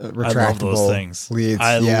the retractable I love those things. leads.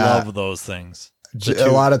 I love those things.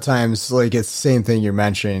 A lot of times, like it's the same thing you're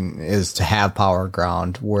mentioning is to have power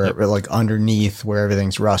ground where like underneath where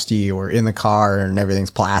everything's rusty or in the car and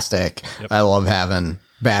everything's plastic. Yep. I love having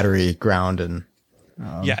battery ground and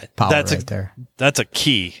power that's right there. That's a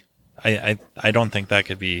key. I don't think that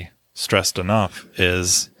could be stressed enough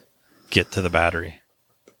is get to the battery.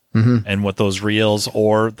 Mm-hmm. And with those reels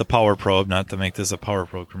or the Power Probe, not to make this a Power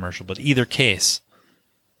Probe commercial, but either case,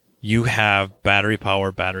 you have battery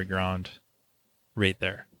power, battery ground right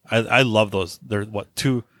there. I love those. They're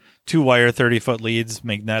two wire 30-foot leads,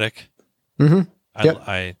 magnetic. Mm-hmm.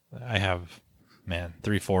 I have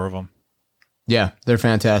 3-4 of them. Yeah, they're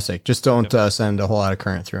fantastic. Just don't send a whole lot of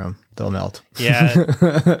current through them. They'll melt. Yeah.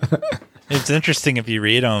 It's interesting if you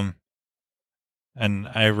read them. And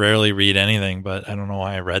I rarely read anything, but I don't know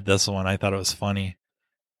why I read this one. I thought it was funny.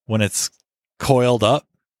 When it's coiled up,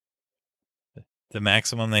 the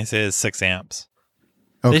maximum they say is 6 amps.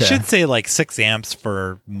 Okay. They should say like 6 amps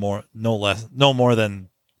for no more than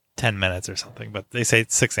 10 minutes or something, but they say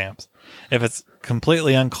 6 amps. If it's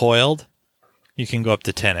completely uncoiled, you can go up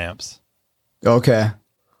to 10 amps. Okay.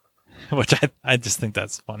 Which I just think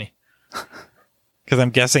that's funny. Because I'm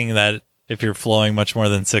guessing that if you're flowing much more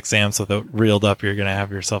than 6 amps with it reeled up, you're going to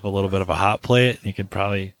have yourself a little bit of a hot plate. You could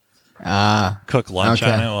probably cook lunch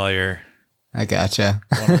on it while you're... I gotcha.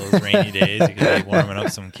 One of those rainy days, you could be warming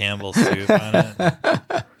up some Campbell's soup on it.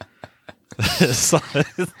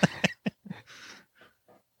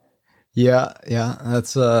 Yeah.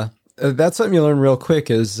 That's something you learn real quick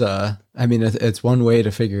is, it's one way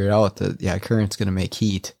to figure it out that, current's going to make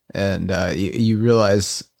heat. And you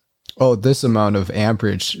realize... oh, this amount of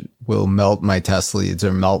amperage will melt my test leads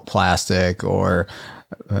or melt plastic or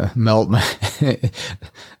melt my...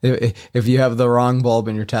 if you have the wrong bulb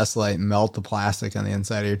in your test light, melt the plastic on the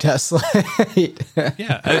inside of your test light.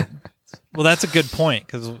 Yeah. Well, that's a good point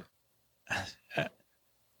because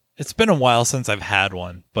it's been a while since I've had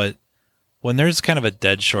one, but when there's kind of a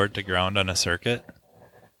dead short to ground on a circuit,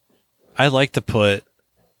 I like to put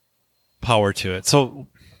power to it. So...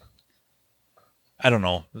 I don't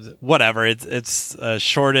know, whatever. It's a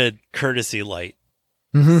shorted courtesy light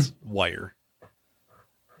wire.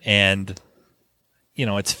 And,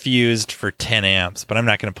 it's fused for 10 amps, but I'm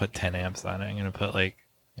not going to put 10 amps on it. I'm going to put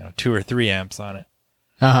 2 or 3 amps on it.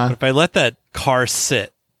 Uh-huh. But if I let that car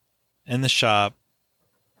sit in the shop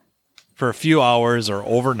for a few hours or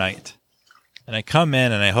overnight, and I come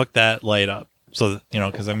in and I hook that light up, so,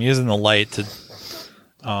 because I'm using the light to...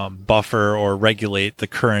 buffer or regulate the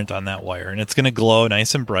current on that wire, and it's going to glow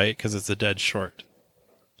nice and bright because it's a dead short.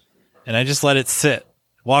 And I just let it sit,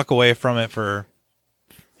 walk away from it for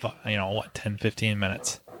 10-15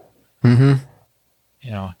 minutes. Go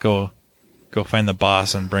find the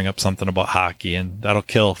boss and bring up something about hockey, and that'll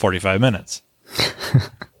kill 45 minutes.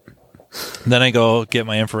 Then I go get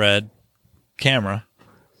my infrared camera,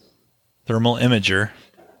 thermal imager,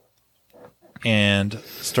 and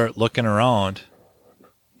start looking around.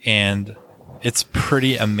 And it's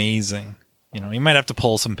pretty amazing. You might have to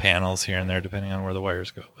pull some panels here and there depending on where the wires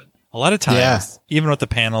go. But a lot of times, even with the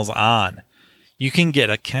panels on, you can get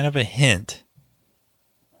a kind of a hint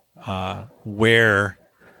where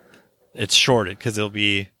it's shorted because there'll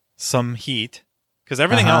be some heat. Because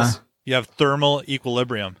everything else, you have thermal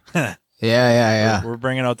equilibrium. Yeah. We're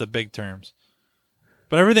bringing out the big terms.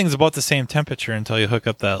 But everything's about the same temperature until you hook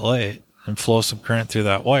up that light and flow some current through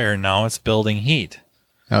that wire. Now it's building heat.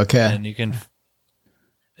 Okay. And you can...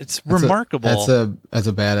 It's remarkable. That's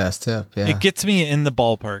a badass tip. Yeah. It gets me in the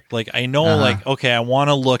ballpark. Like, I know, okay, I want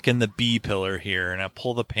to look in the B pillar here, and I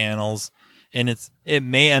pull the panels, and it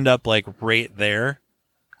may end up like right there.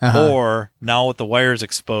 Or now with the wires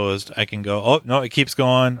exposed, I can go, oh, no, it keeps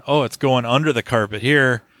going. Oh, it's going under the carpet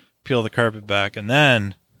here. Peel the carpet back. And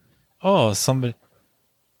then, we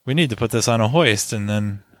need to put this on a hoist. And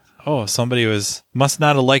then, somebody must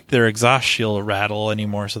not have liked their exhaust shield rattle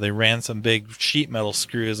anymore, so they ran some big sheet metal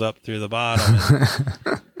screws up through the bottom.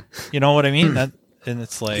 And, you know what I mean? And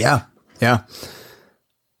it's like... Yeah.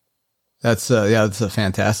 That's a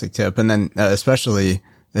fantastic tip. And then especially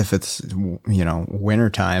if it's,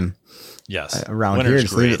 wintertime. Yes. Around here,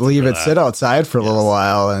 just leave it sit outside for a little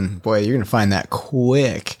while, and boy, you're going to find that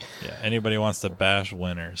quick. Yeah. Anybody wants to bash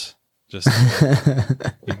winters, just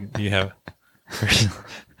you have...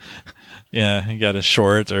 Yeah, you got a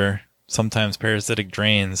short or sometimes parasitic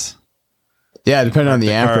drains. Yeah, depending on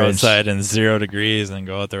the amperage. Outside in 0 degrees and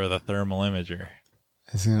go out there with a thermal imager.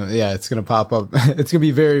 It's gonna pop up. It's gonna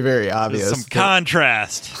be very, very obvious. There's some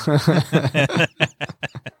contrast.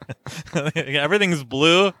 Everything's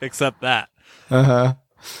blue except that.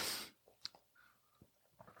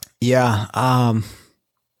 Yeah. I'm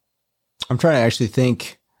trying to actually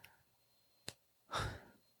think.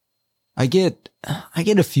 I get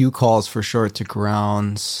a few calls for short to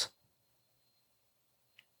grounds,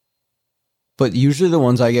 but usually the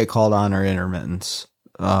ones I get called on are intermittents.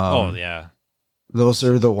 Yeah. Those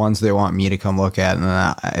are the ones they want me to come look at,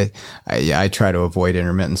 and I try to avoid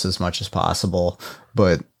intermittents as much as possible.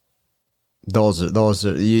 But those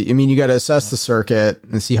are. You got to assess the circuit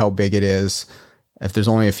and see how big it is. If there's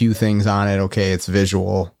only a few things on it, okay, it's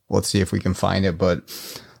visual. Let's see if we can find it. But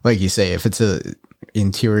like you say, if it's a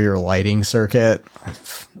interior lighting circuit,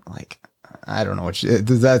 like I don't know what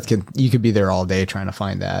you could be there all day trying to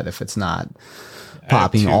find that if it's not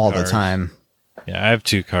popping all the time. Yeah, I have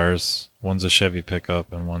 2 cars. One's a Chevy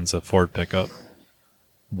pickup and one's a Ford pickup.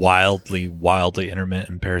 Wildly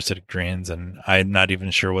intermittent parasitic drains, and I'm not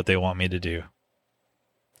even sure what they want me to do.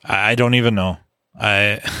 I don't even know.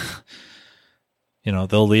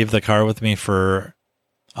 They'll leave the car with me for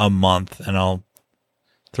a month, and I'll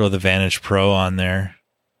throw the Vantage Pro on there,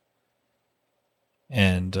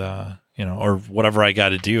 and or whatever I got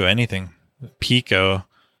to do, anything, Pico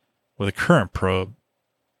with a current probe,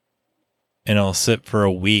 and it'll sit for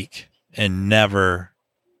a week and never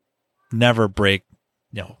break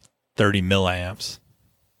 30 milliamps.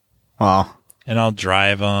 Wow. And I'll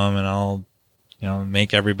drive them, and I'll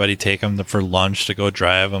make everybody take them for lunch to go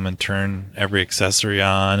drive them and turn every accessory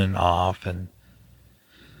on and off. And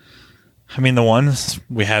I mean, the ones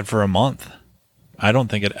we had for a month, I don't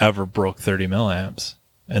think it ever broke 30 milliamps.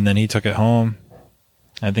 And then he took it home.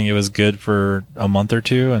 I think it was good for a month or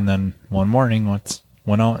two. And then one morning went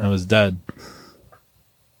out and it was dead.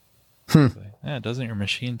 Yeah, doesn't your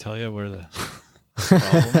machine tell you where the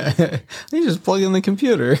problem is? You just plug in the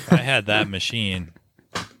computer. If I had that machine,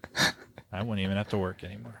 I wouldn't even have to work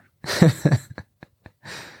anymore.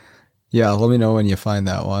 Yeah, let me know when you find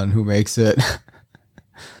that one. Who makes it?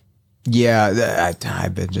 Yeah,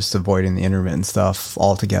 I've been just avoiding the intermittent stuff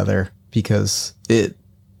altogether because it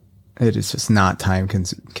is just not time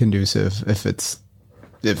conducive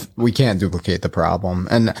if we can't duplicate the problem.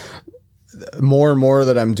 And more and more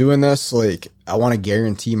that I'm doing this, like I want to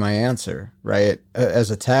guarantee my answer, right? As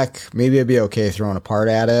a tech, maybe I'd be okay throwing a part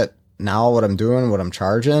at it. Now what I'm doing, what I'm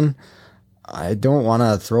charging, I don't want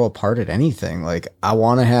to throw a part at anything. Like I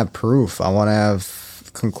want to have proof. I want to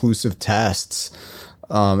have conclusive tests.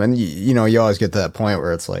 And you always get to that point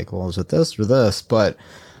where it's like, well, is it this or this? But,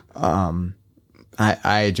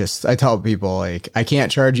 I tell people like, I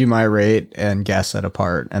can't charge you my rate and guess at a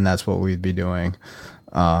part. And that's what we'd be doing.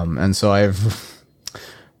 And so I've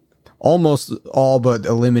almost all but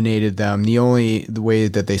eliminated them. The way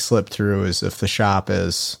that they slip through is if the shop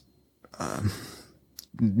is,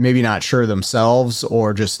 maybe not sure themselves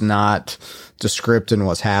or just not descript in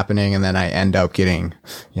what's happening. And then I end up getting,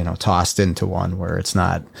 tossed into one where it's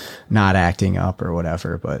not acting up or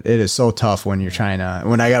whatever. But it is so tough when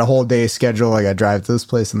when I got a whole day schedule, like I drive to this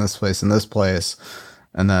place and this place and this place.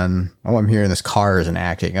 And then, I'm hearing this car isn't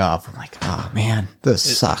acting up. I'm like, oh man, this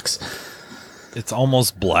sucks. It's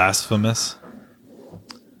almost blasphemous.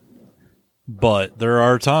 But there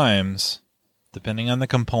are times, depending on the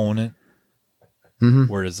component,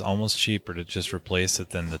 where it's almost cheaper to just replace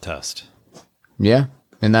it than the test. Yeah,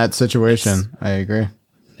 in that situation, I agree.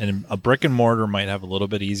 And a brick and mortar might have a little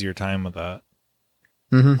bit easier time with that.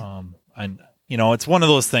 And it's one of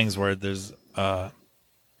those things where there's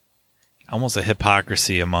almost a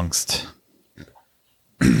hypocrisy amongst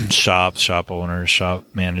shop owners, shop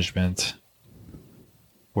management,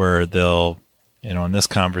 where they'll, in this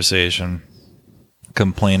conversation,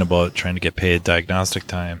 complain about trying to get paid diagnostic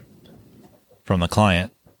time from the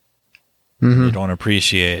client. They don't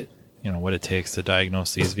appreciate, what it takes to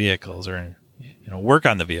diagnose these vehicles or, work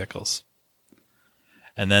on the vehicles.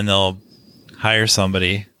 And then they'll hire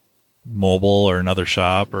somebody, mobile or another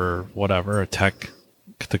shop or whatever, a tech,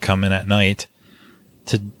 to come in at night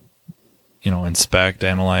to, inspect,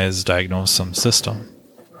 analyze, diagnose some system.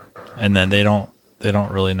 And then they don't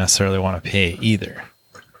really necessarily want to pay either.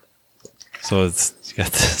 So you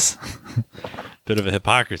got this bit of a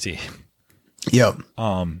hypocrisy. Yep.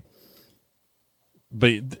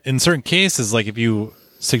 But in certain cases, like if you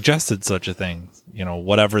suggested such a thing,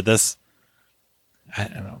 whatever this, I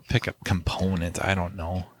don't know, pickup component, I don't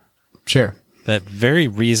know. Sure. That very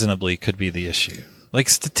reasonably could be the issue. Like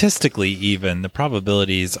statistically, even the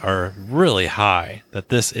probabilities are really high that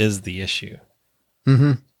this is the issue.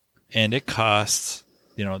 And it costs,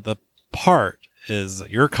 the part is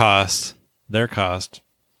your cost, their cost,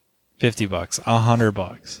 $50,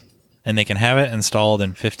 $100, and they can have it installed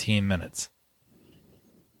in 15 minutes.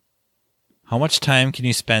 How much time can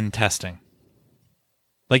you spend testing?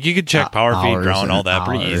 Like, you could check power feed, ground, all that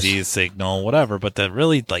pretty easy, signal, whatever, but to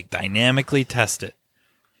really like dynamically test it.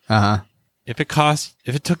 If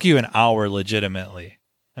it took you an hour legitimately,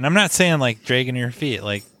 and I'm not saying like dragging your feet,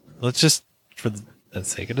 like, let's just, for the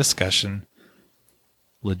sake of discussion,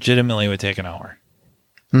 legitimately would take an hour.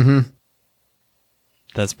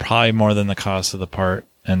 That's probably more than the cost of the part,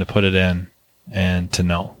 and to put it in and to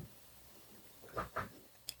know.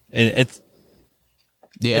 I'm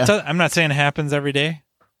not saying it happens every day.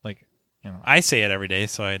 Like, I say it every day,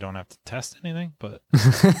 so I don't have to test anything. But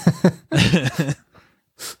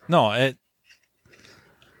no,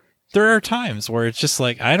 there are times where it's just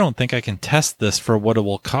like, I don't think I can test this for what it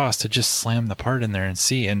will cost to just slam the part in there and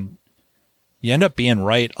see, and you end up being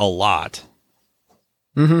right a lot.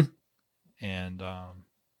 And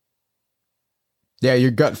yeah,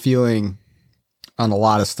 your gut feeling on a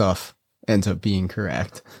lot of stuff ends up being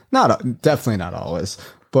correct. Definitely not always,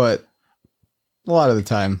 but a lot of the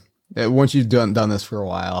time, once you've done this for a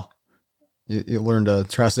while, you learn to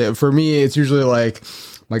trust it. For me, it's usually like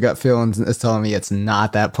my gut feeling is telling me it's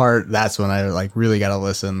not that part. That's when I like really got to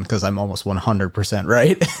listen, because I'm almost 100%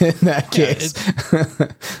 right in that case.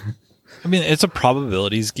 I mean, it's a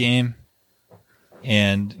probabilities game,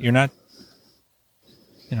 and you're not,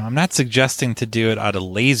 I'm not suggesting to do it out of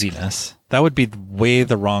laziness. That would be way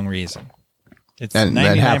the wrong reason. It's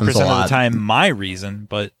 99% of the time my reason,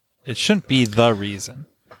 but it shouldn't be the reason.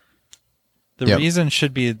 The reason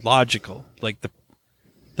should be logical. Like,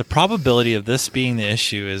 the probability of this being the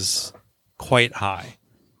issue is quite high.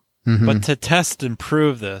 But to test and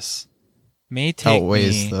prove this may take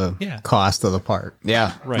outweighs the cost of the part.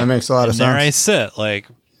 Yeah, right. That makes a lot of sense. There I sit, like,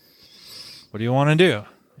 what do you want to do?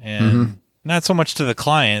 And not so much to the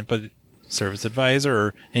client, but service advisor,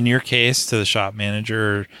 or in your case, to the shop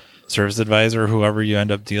manager or service advisor, or whoever you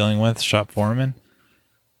end up dealing with, shop foreman.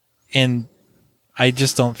 And I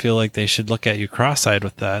just don't feel like they should look at you cross-eyed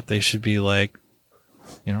with that. They should be like,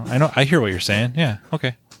 I hear what you're saying. Yeah,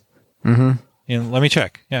 okay. Let me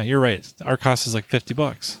check. Yeah, you're right. Our cost is like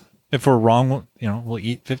 $50. If we're wrong, we'll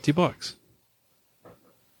eat $50.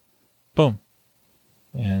 Boom.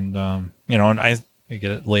 And and I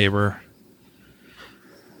get it, labor.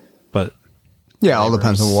 But yeah, all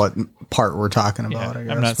depends on what part we're talking about. I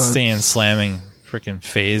guess, I'm not saying slamming freaking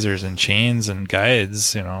phasers and chains and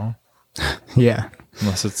guides, Yeah.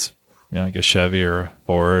 Unless it's like a Chevy or a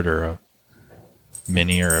Ford or a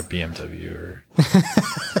Mini or a BMW or.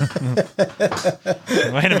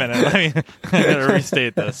 Wait a minute, I gotta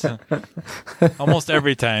restate this. Almost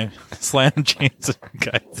every time, slam chains and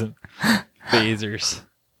guides and phasers,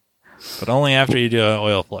 but only after you do an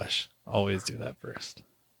oil flush. Always do that first.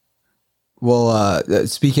 Well,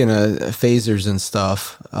 speaking of phasers and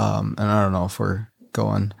stuff, and I don't know if we're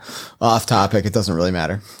going off topic, it doesn't really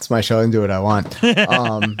matter. It's my show and do what I want.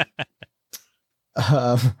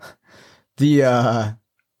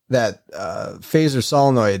 That phaser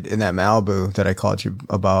solenoid in that Malibu that I called you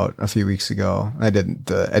about a few weeks ago, I did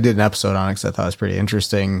an episode on it because I thought it was pretty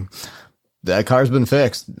interesting. That car's been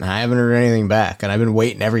fixed. I haven't heard anything back, and I've been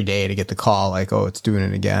waiting every day to get the call, like, "Oh, it's doing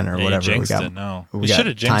it again," or whatever. We should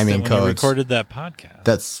have jinxed timing codes. We recorded that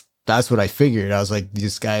podcast. That's what I figured. I was like,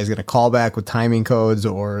 this guy is going to call back with timing codes,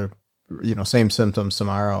 or same symptoms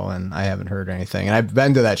tomorrow, and I haven't heard anything. And I've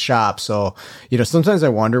been to that shop, so sometimes I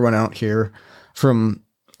wonder when I don't hear from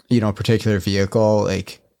a particular vehicle,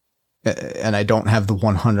 like, and I don't have the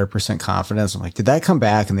 100% confidence. I'm like, did that come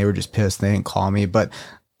back? And they were just pissed they didn't call me, but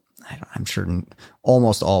I'm sure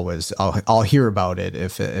almost always I'll hear about it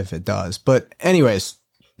if it does. But anyways,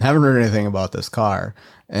 haven't heard anything about this car.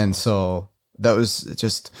 And so that was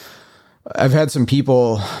just, I've had some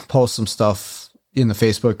people post some stuff in the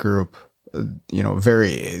Facebook group,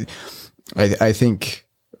 very, I think,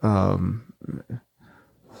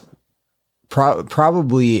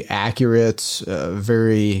 probably accurate,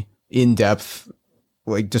 very in-depth,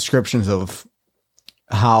 like, descriptions of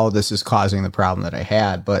how this is causing the problem that I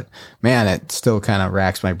had. But man, it still kind of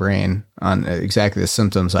racks my brain on exactly the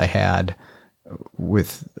symptoms I had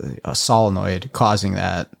with a solenoid causing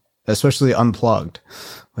that, especially unplugged.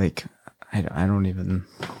 Like, I don't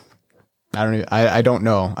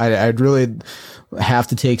know. I'd really have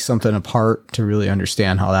to take something apart to really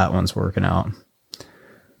understand how that one's working out.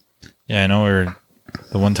 Yeah, I know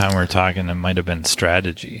the one time we were talking, it might have been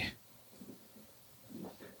strategy.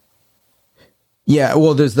 Yeah,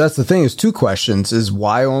 well, that's the thing, is two questions. Is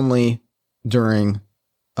why only during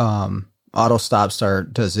auto stop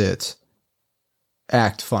start does it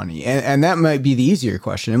act funny. And that might be the easier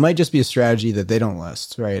question. It might just be a strategy that they don't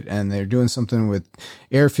list, right? And they're doing something with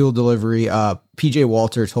air fuel delivery. PJ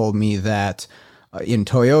Walter told me that in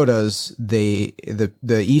Toyotas, the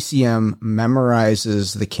ECM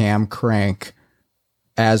memorizes the cam crank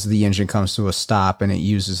as the engine comes to a stop, and it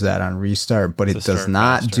uses that on restart, but it does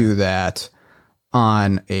not do that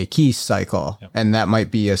on a key cycle. Yep. And that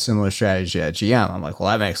might be a similar strategy at GM. I'm like, well,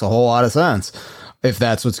 that makes a whole lot of sense if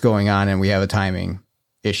that's what's going on and we have a timing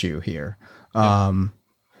issue here. Yep.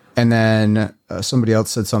 And then somebody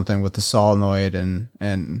else said something with the solenoid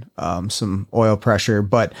and some oil pressure,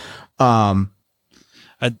 but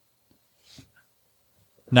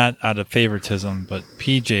not out of favoritism, but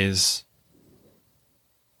PJ's,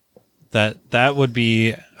 that would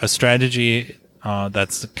be a strategy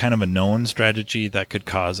that's kind of a known strategy that could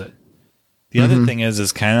cause it. The other thing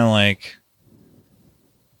is kind of like,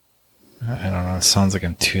 I don't know, it sounds like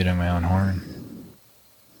I'm tooting my own horn.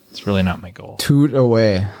 It's really not my goal. Toot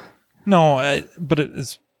away. No, but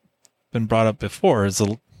it's been brought up before. Is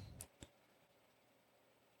a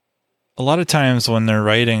lot of times when they're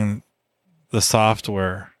writing the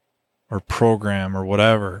software or program or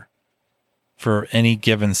whatever for any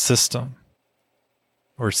given system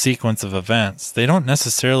or sequence of events, they don't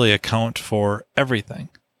necessarily account for everything.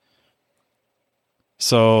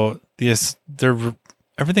 So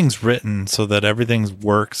everything's written so that everything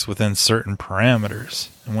works within certain parameters.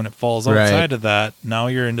 And when it falls outside of that, now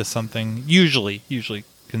you're into something usually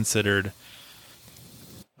considered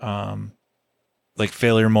like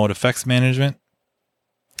failure mode effects management,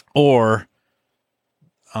 or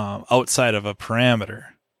outside of a parameter.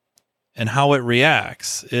 And how it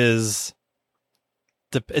reacts is,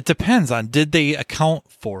 it depends on, did they account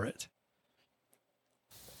for it?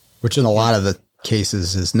 Which in a lot of the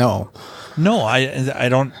cases is no. No, I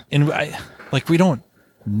don't, we don't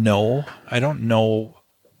know. I don't know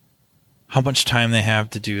how much time they have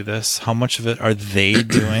to do this. How much of it are they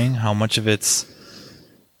doing? How much of it's,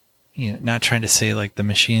 not trying to say like the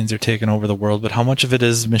machines are taking over the world, but how much of it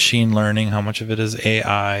is machine learning? How much of it is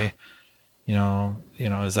AI?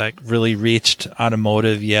 Has that really reached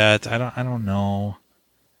automotive yet? I don't know.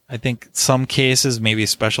 I think some cases, maybe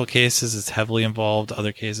special cases, it's heavily involved.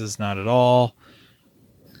 Other cases, not at all.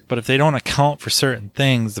 But if they don't account for certain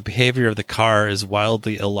things, the behavior of the car is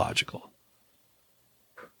wildly illogical.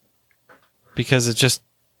 Because it just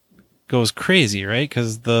goes crazy, right?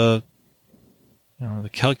 Because the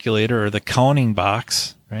calculator or the counting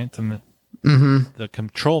box, right? The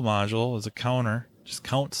control module is a counter, just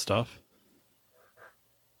counts stuff.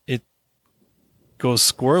 It goes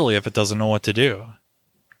squirrely if it doesn't know what to do.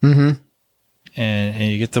 And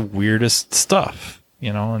you get the weirdest stuff,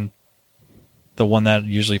 and the one that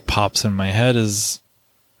usually pops in my head is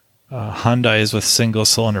Hyundais with single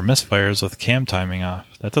cylinder misfires with cam timing off.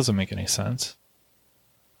 That doesn't make any sense.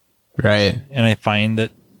 Right. And I find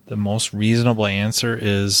that the most reasonable answer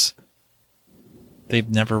is they've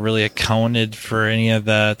never really accounted for any of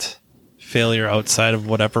that failure outside of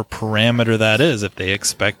whatever parameter that is. If they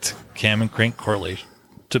expect cam and crank correlation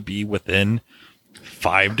to be within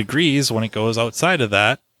 5 degrees when it goes outside of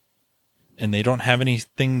that, and they don't have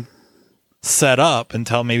anything set up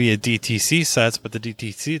until maybe a DTC sets, but the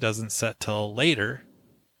DTC doesn't set till later,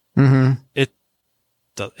 it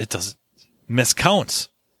doesn't miscounts.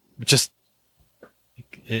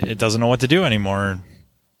 It doesn't know what to do anymore.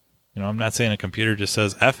 I'm not saying a computer just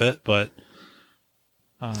says F it, but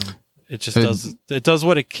it just does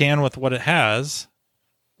what it can with what it has.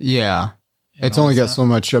 Yeah. It's only got so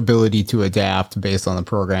much ability to adapt based on the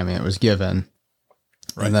programming it was given.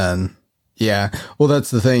 Right. And then, yeah. Well,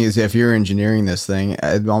 that's the thing, is if you're engineering this thing,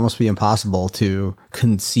 it'd almost be impossible to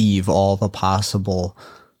conceive all the possible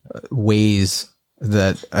ways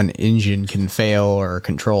that an engine can fail or a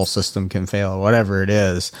control system can fail, or whatever it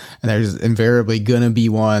is. And there's invariably going to be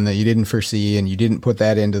one that you didn't foresee and you didn't put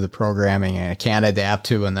that into the programming and it can't adapt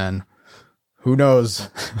to, and then who knows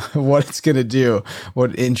what it's going to do,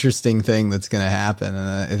 what interesting thing that's going to happen.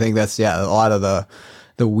 And I think that's, a lot of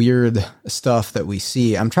the weird stuff that we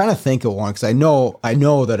see. I'm trying to think of one, because I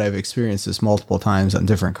know that I've experienced this multiple times on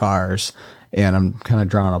different cars, and I'm kind of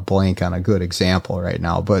drawing a blank on a good example right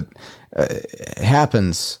now, but it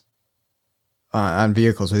happens on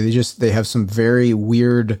vehicles where they have some very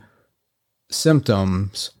weird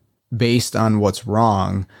symptoms based on what's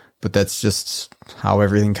wrong, but that's just how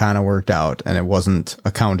everything kind of worked out, and it wasn't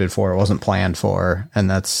accounted for, it wasn't planned for, and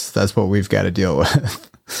that's what we've got to deal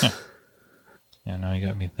with. Yeah, now you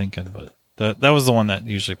got me thinking, but that was the one that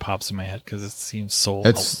usually pops in my head because it seems so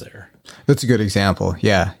out there. That's a good example.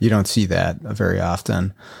 Yeah, you don't see that very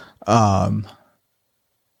often.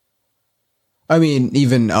 I mean,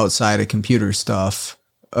 even outside of computer stuff,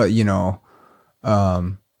 we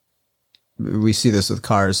see this with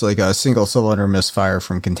cars, like a single cylinder misfire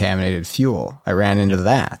from contaminated fuel. I ran into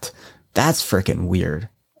that. That's freaking weird.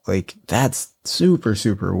 Like, that's super,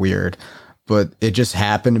 super weird. But it just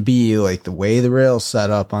happened to be like the way the rail's set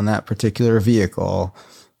up on that particular vehicle,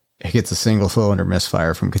 it gets a single cylinder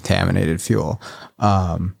misfire from contaminated fuel.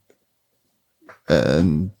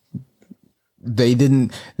 And they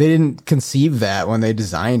didn't conceive that when they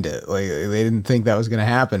designed it. Like, they didn't think that was going to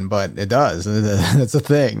happen, but it does. That's a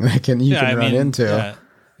thing that you can run into. Yeah,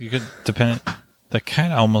 you could depend. That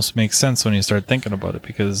kind of almost makes sense when you start thinking about it,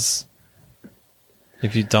 because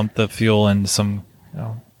if you dump the fuel in some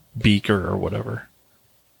beaker or whatever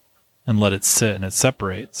and let it sit and it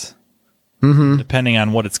separates, depending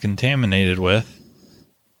on what it's contaminated with,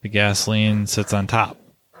 the gasoline sits on top.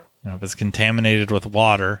 If it's contaminated with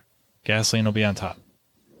water, gasoline will be on top.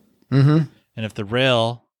 And if the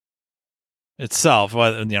rail itself,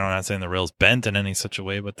 well, I'm not saying the rail's bent in any such a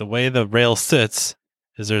way, but the way the rail sits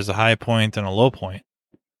is there's a high point and a low point.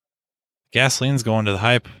 Gasoline's going to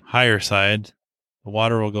the higher side. The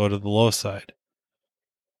water will go to the low side.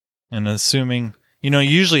 And assuming, you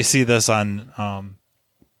usually see this on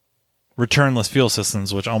returnless fuel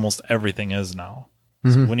systems, which almost everything is now.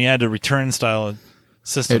 So when you had a return style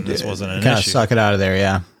system, this wasn't an issue. Kind of suck it out of there,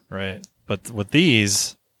 yeah. Right. But with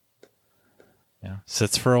these,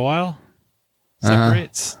 sits for a while,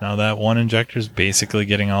 separates. Now that one injector is basically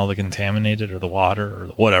getting all the contaminated or the water or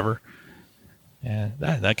whatever. And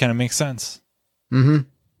that kind of makes sense.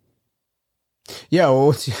 Yeah,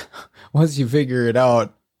 well, once you figure it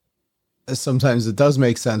out, sometimes it does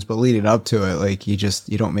make sense, but leading up to it, like, you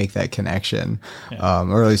don't make that connection.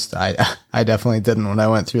 Or at least I definitely didn't when I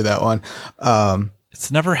went through that one. It's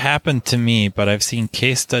never happened to me, but I've seen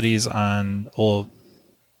case studies on older,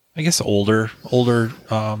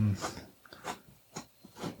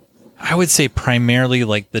 I would say primarily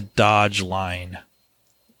like the Dodge line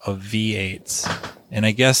of V8s, and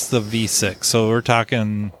I guess the V6. So we're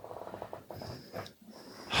talking,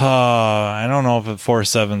 I don't know if the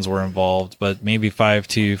 4.7s were involved, but maybe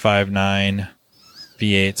 5.2, 5.9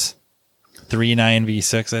 V8s, 3.9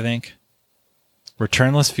 V6, I think.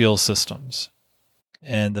 Returnless fuel systems.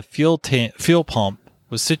 And the fuel pump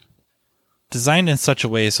was designed in such a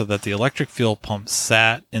way so that the electric fuel pump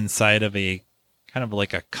sat inside of a kind of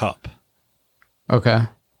like a cup. Okay.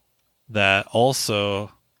 That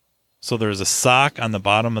also, so there's a sock on the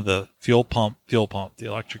bottom of the fuel pump, the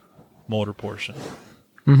electric motor portion.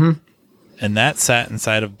 And that sat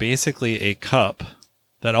inside of basically a cup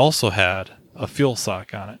that also had a fuel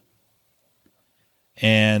sock on it.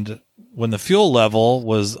 And when the fuel level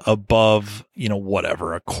was above,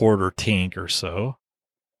 a quarter tank or so,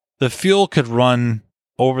 the fuel could run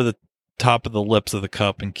over the top of the lips of the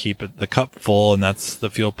cup and keep the cup full, and that's the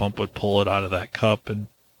fuel pump would pull it out of that cup and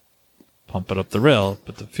pump it up the rail.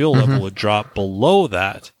 But the fuel level would drop below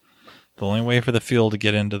that. The only way for the fuel to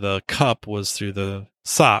get into the cup was through the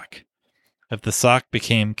sock. If the sock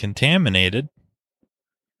became contaminated,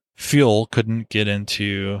 fuel couldn't get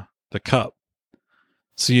into the cup.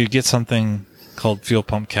 So you get something called fuel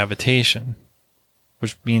pump cavitation,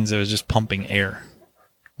 which means it was just pumping air,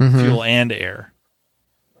 fuel and air.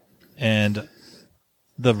 And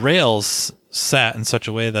the rails sat in such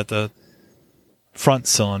a way that the front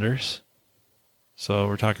cylinders, so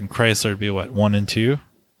we're talking Chrysler would be 1 and 2,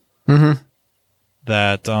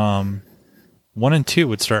 that 1 and 2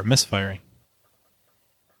 would start misfiring.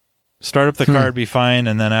 Start up the car would be fine,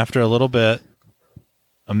 and then after a little bit,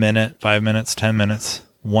 a minute, 5 minutes, 10 minutes,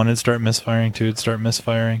 1 would start misfiring, 2 would start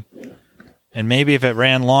misfiring. And maybe if it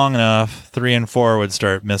ran long enough, 3 and 4 would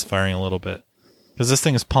start misfiring a little bit. Because this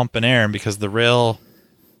thing is pumping air, and because the rail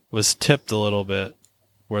was tipped a little bit,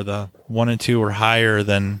 where the 1 and 2 were higher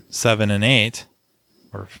than 7 and 8,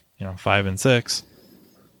 or 5 and 6,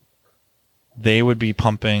 they would be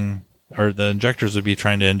pumping, or the injectors would be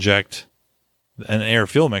trying to inject an air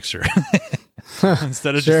fuel mixture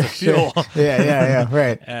instead of just the fuel. Yeah,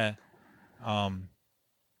 right.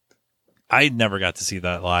 I never got to see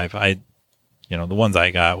that live. The ones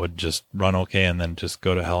I got would just run okay and then just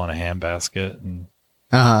go to hell in a handbasket and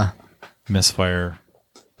misfire,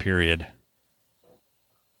 period.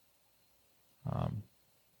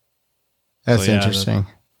 That's interesting.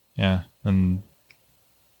 And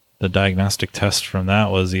the diagnostic test from that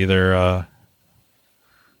was either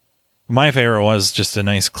my favorite was just a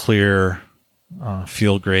nice clear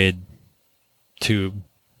fuel grade tube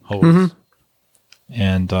hose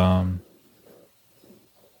and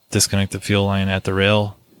disconnect the fuel line at the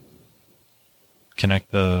rail,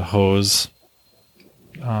 connect the hose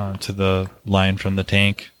to the line from the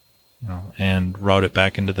tank, and route it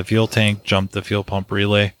back into the fuel tank, jump the fuel pump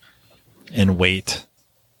relay, and wait.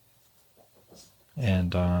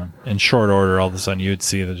 And in short order, all of a sudden you'd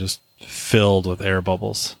see they're just filled with air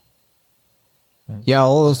bubbles. Yeah,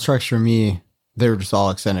 all those trucks for me, they were just all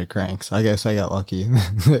extended cranks. I guess I got lucky.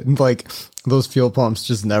 Like those fuel pumps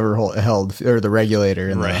just never held, or the regulator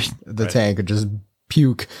in the tank would just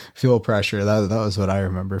puke fuel pressure. That was what I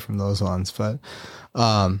remember from those ones. But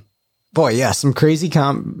boy, yeah, some crazy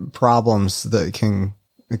problems that can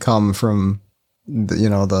come from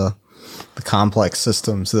the complex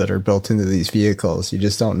systems that are built into these vehicles. You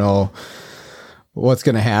just don't know what's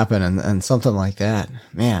going to happen, and something like that,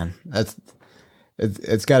 man,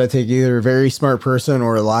 it's got to take either a very smart person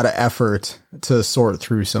or a lot of effort to sort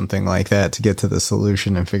through something like that to get to the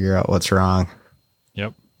solution and figure out what's wrong.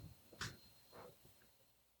 Yep.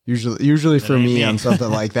 Usually for me on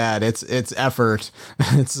something like that, it's effort.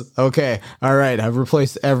 It's okay. All right, I've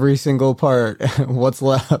replaced every single part. What's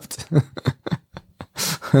left?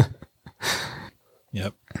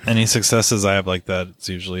 Yep. Any successes I have like that, it's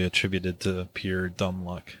usually attributed to pure dumb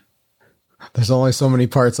luck. There's only so many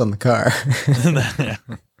parts on the car.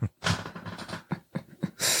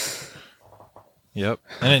 Yep.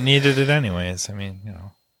 And it needed it anyways. I mean,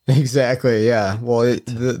 Exactly. Yeah. Well,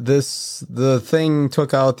 the thing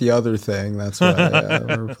took out the other thing. That's why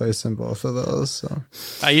we're replacing both of those. So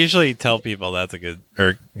I usually tell people that's a good,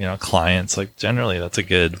 or clients, like generally that's a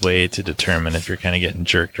good way to determine if you're kind of getting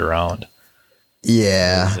jerked around.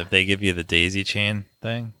 Yeah. If they give you the daisy chain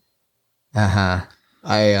thing. I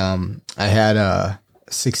had a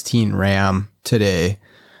 16 Ram today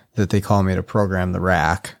that they call me to program the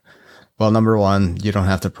rack. Well, number one, you don't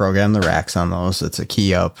have to program the racks on those. It's a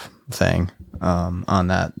key up thing on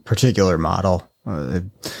that particular model.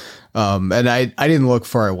 And I didn't look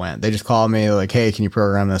before I went. They just called me like, hey, can you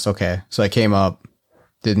program this? Okay. So I came up,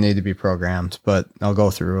 didn't need to be programmed, but I'll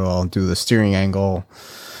go through, I'll do the steering angle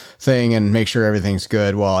thing and make sure everything's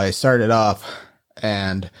good. Well, I started up,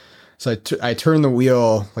 and so I turn the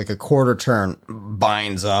wheel like a quarter turn,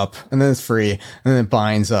 binds up, and then it's free, and then it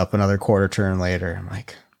binds up another quarter turn later. I'm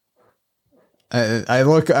like, I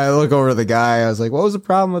look over the guy. I was like, what was the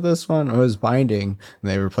problem with this one? It was binding. And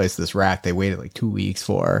they replaced this rack they waited like 2 weeks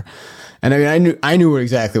for. And I mean, I knew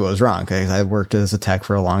exactly what was wrong because I worked as a tech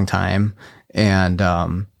for a long time. And,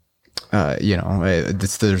 there's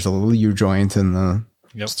a little U-joint in the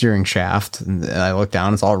steering shaft. And I looked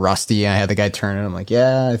down, it's all rusty. I had the guy turn it. I'm like,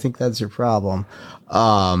 yeah, I think that's your problem.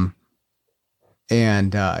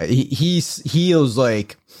 He was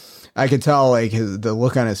like, I could tell like the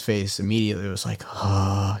look on his face immediately was like,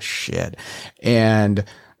 oh shit. And,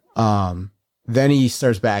 then he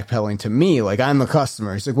starts backpedaling to me like I'm the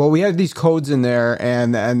customer. He's like, well, we had these codes in there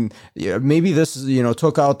and maybe this,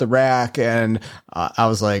 took out the rack. And I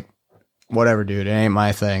was like, whatever, dude, it ain't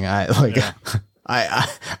my thing.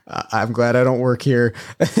 I'm glad I don't work here,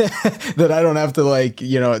 that I don't have to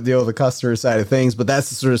deal with the customer side of things. But that's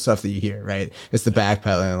the sort of stuff that you hear, right? It's the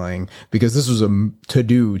backpedaling, because this was a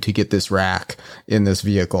to-do to get this rack in this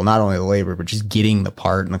vehicle, not only the labor, but just getting the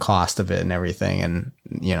part and the cost of it and everything. And,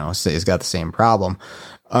 say it's got the same problem.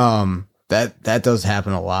 That does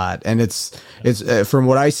happen a lot. And it's from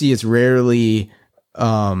what I see, it's rarely,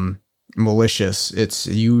 malicious. It's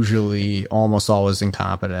usually almost always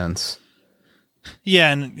incompetence.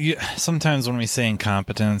 Yeah, and sometimes when we say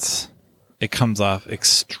incompetence, it comes off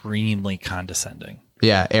extremely condescending.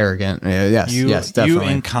 Yeah, arrogant. Yes, yes, definitely.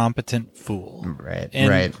 You incompetent fool. Right, and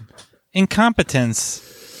right. Incompetence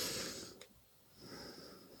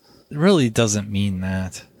really doesn't mean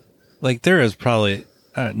that. Like, there is probably...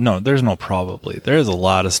 there's no probably. There's a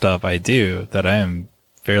lot of stuff I do that I am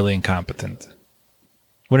fairly incompetent.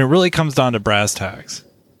 When it really comes down to brass tacks,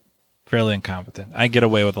 fairly incompetent. I get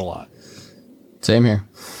away with a lot. Same here.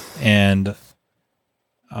 And,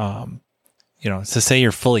 to say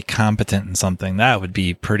you're fully competent in something, that would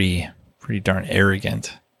be pretty darn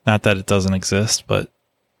arrogant. Not that it doesn't exist, but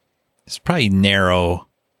it's probably narrow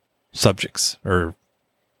subjects or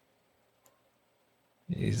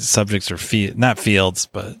not fields,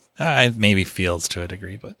 but maybe fields to a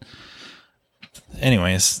degree. But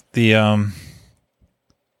anyways, the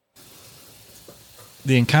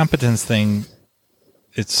incompetence thing,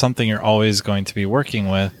 it's something you're always going to be working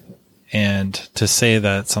with. And to say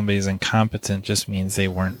that somebody's incompetent just means they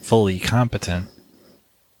weren't fully competent.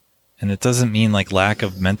 And it doesn't mean like lack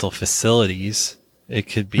of mental facilities. It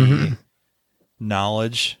could be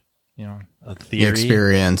knowledge, a theory,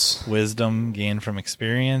 experience, wisdom gained from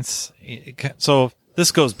experience. So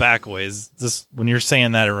this goes back ways. When you're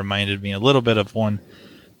saying that, it reminded me a little bit of one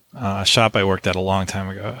a shop I worked at a long time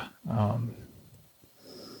ago.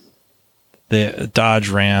 The Dodge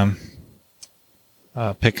Ram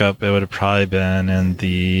pickup, it would have probably been in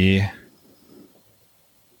the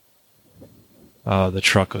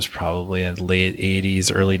truck was probably in late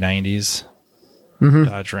 80s, early 90s.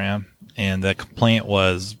 Dodge Ram. And the complaint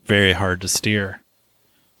was very hard to steer.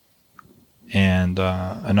 And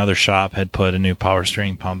another shop had put a new power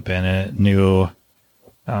steering pump in it, new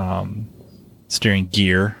steering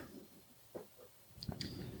gear.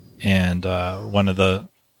 And one of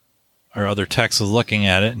our other techs was looking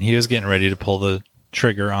at it, and he was getting ready to pull the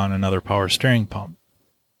trigger on another power steering pump.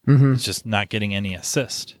 It's just not getting any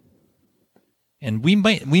assist. And we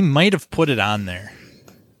might have put it on there.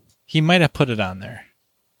 He might have put it on there.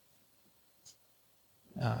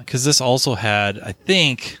 Because this also had the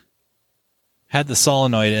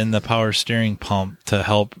solenoid in the power steering pump to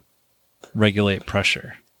help regulate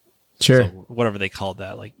pressure. Sure. So whatever they called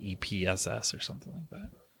that, like EPSS or something like that.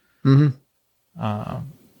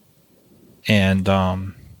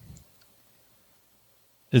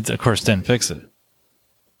 It of course didn't fix it.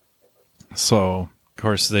 So of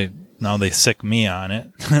course they sick me on it.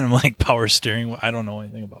 And I'm like, power steering? I don't know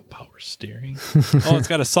anything about power steering. Oh, it's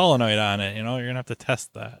got a solenoid on it. You're gonna have to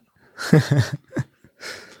test that.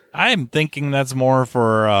 I'm thinking that's more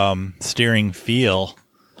for steering feel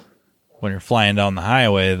when you're flying down the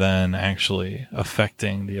highway than actually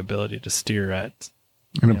affecting the ability to steer at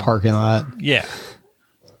in a parking lot. Yeah.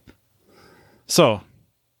 So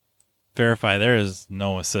verify there is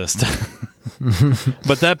no assist.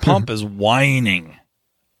 But that pump is whining.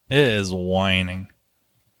 It is whining.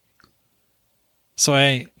 So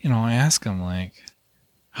I ask him, like,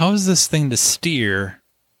 how is this thing to steer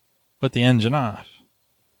with the engine off?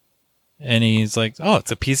 And he's like, oh,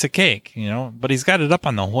 it's a piece of cake, but he's got it up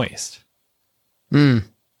on the hoist. And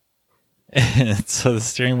so the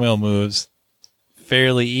steering wheel moves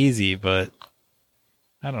fairly easy, but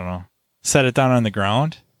I don't know. Set it down on the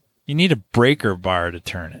ground. You need a breaker bar to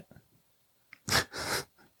turn it.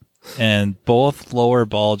 And both lower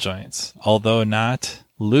ball joints, although not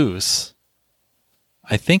loose,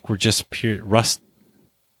 I think were just pure rust,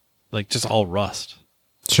 like just all rust.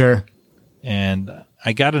 Sure. And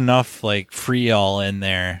I got enough like Freol in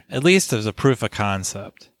there, at least as a proof of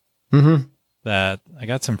concept, that I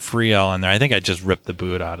got some Freol in there. I think I just ripped the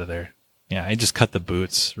boot out of there. Yeah, I just cut the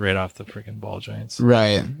boots right off the freaking ball joints.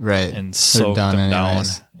 Right. And soaked them down.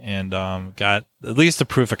 And got at least a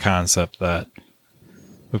proof of concept that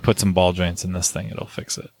we put some ball joints in this thing, it'll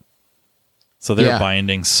fix it. So they're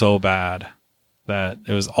binding so bad that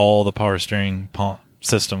it was all the power steering pump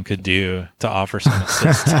system could do to offer some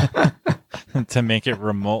assist to make it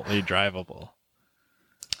remotely drivable.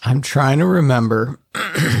 I'm trying to remember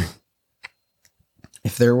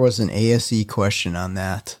if there was an ASE question on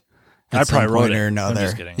that. I probably wrote it. Or another. I'm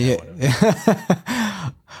just kidding. Yeah.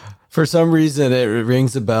 For some reason, it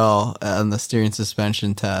rings a bell on the steering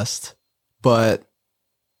suspension test, but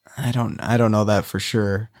I don't know that for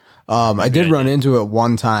sure. I did run into it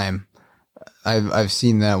one time. I've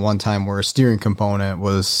seen that one time where a steering component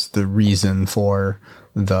was the reason for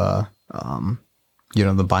the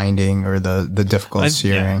the binding or the difficult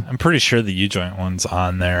steering. Yeah, I'm pretty sure the U-joint one's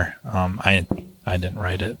on there. I didn't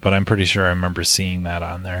write it, but I'm pretty sure I remember seeing that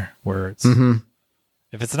on there where it's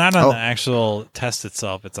if it's not on the actual test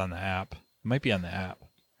itself, it's on the app. It might be on the app.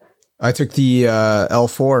 I took the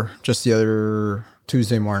L4 just the other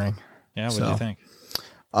Tuesday morning. Yeah, what do you think?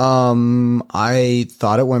 I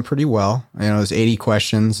thought it went pretty well. It was 80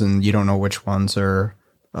 questions, and you don't know which ones are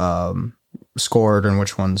scored and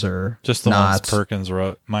which ones are just the not. Ones Perkins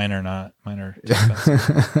wrote. Mine are not. Mine are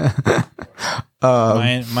expensive.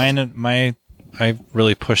 I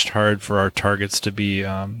really pushed hard for our targets to be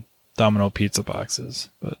Domino pizza boxes,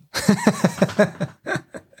 but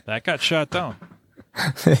that got shot down.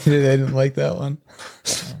 They didn't like that one.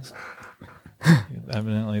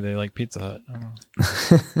 Evidently, they like Pizza Hut. I don't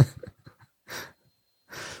know.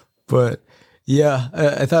 But yeah,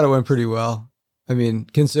 I thought it went pretty well. I mean,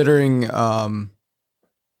 considering I'm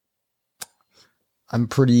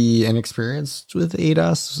pretty inexperienced with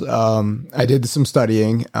ADAS, I did some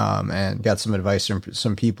studying and got some advice from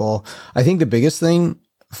some people. I think the biggest thing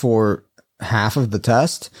for half of the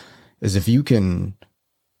test is if you can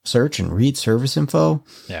search and read service info.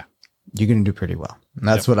 Yeah. You're going to do pretty well. And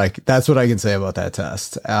that's what I can say about that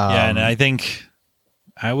test. Yeah. And I think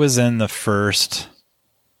I was in the first,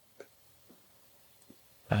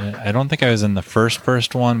 I don't think I was in the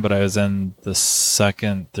first one, but I was in the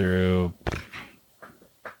second through,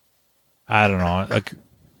 I don't know.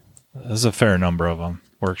 There's a fair number of them,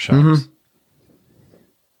 workshops.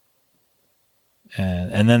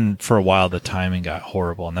 And then for a while the timing got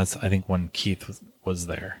horrible, and that's I think when Keith was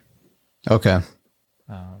there. Okay.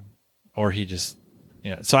 Or he just,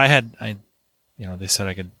 so they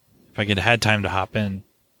said if I could had time to hop in,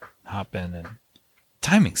 and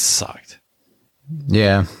timing sucked.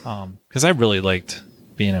 Yeah. Because I really liked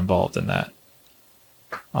being involved in that.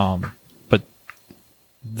 But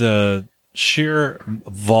the sheer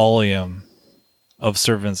volume of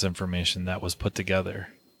servants information that was put together,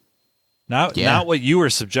 not what you were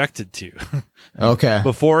subjected to. Okay.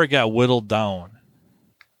 Before it got whittled down,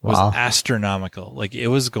 was Wow. astronomical. Like, it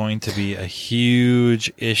was going to be a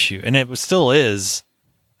huge issue, and it still is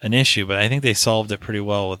an issue, but I think they solved it pretty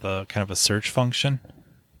well with a kind of a search function.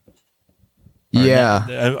 Yeah.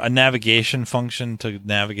 A navigation function to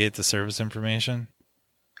navigate the service information.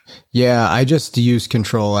 Yeah, I just used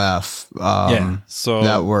Control F. So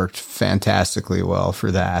that worked fantastically well for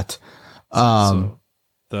that. We're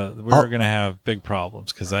going to have big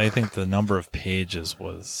problems because I think the number of pages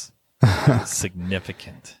was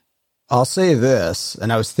significant. I'll say this,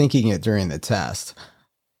 and I was thinking it during the test.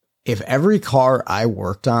 If every car I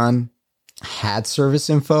worked on had service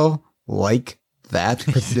info like that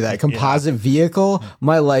composite vehicle,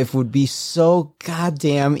 my life would be so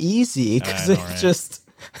goddamn easy because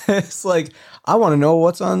it's like, I want to know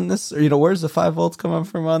what's on this, or, where's the 5 volts coming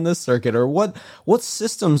from on this circuit, or what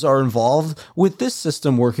systems are involved with this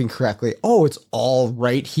system working correctly. Oh, it's all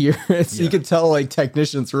right here. So you can tell like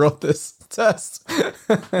technicians wrote this test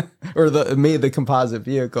or made the composite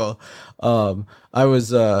vehicle. I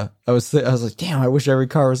was like, damn, I wish every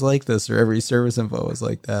car was like this, or every service info was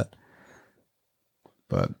like that.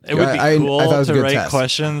 But it would be cool I thought it was a to good write test.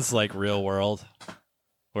 questions like real world,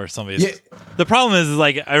 where somebody's. The problem is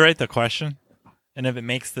like I write the question, and if it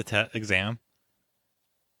makes the exam,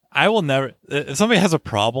 I will never. If somebody has a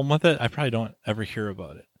problem with it, I probably don't ever hear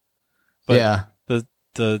about it. But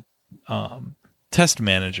the test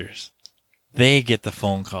managers, they get the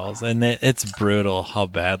phone calls, and it's brutal how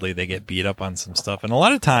badly they get beat up on some stuff. And a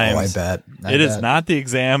lot of times, I bet it is not the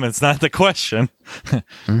exam, it's not the question.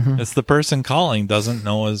 Mm-hmm. It's the person calling doesn't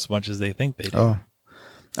know as much as they think they do. Oh,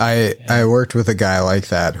 I worked with a guy like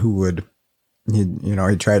that who would, he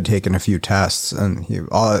tried taking a few tests, and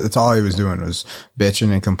that's all he was doing was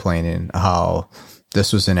bitching and complaining how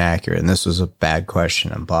this was inaccurate and this was a bad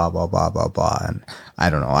question and blah, blah, blah, blah, blah. And I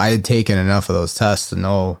don't know. I had taken enough of those tests to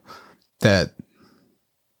know that,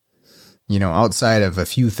 outside of a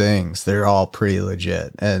few things, they're all pretty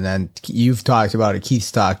legit. And then you've talked about it.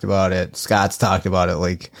 Keith's talked about it. Scott's talked about it.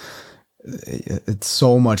 Like, it's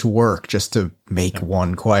so much work just to make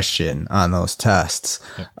one question on those tests.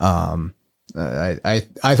 I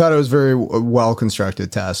thought it was very well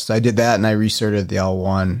constructed test. I did that and I recerted the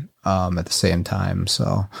L1 at the same time.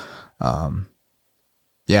 So, and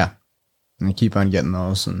I keep on getting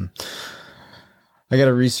those, and I got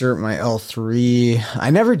to recert my L3.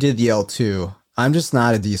 I never did the L2. I'm just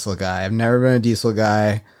not a diesel guy. I've never been a diesel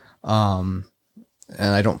guy.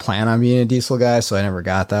 And I don't plan on being a diesel guy, so I never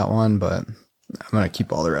got that one, but I'm going to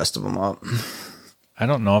keep all the rest of them up. I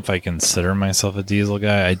don't know if I consider myself a diesel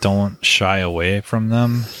guy. I don't shy away from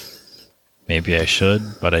them. Maybe I should,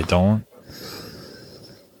 but I don't.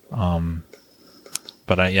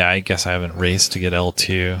 But I guess I haven't raced to get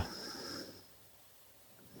L2.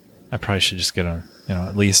 I probably should just get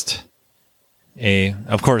at least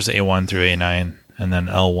of course, A1 through A9, and then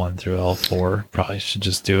L1 through L4. Probably should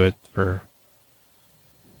just do it for,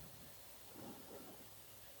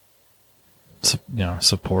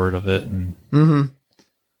 support of it. And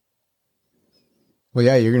Well,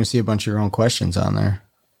 yeah, you're going to see a bunch of your own questions on there.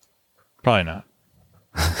 Probably not.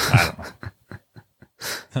 I don't know.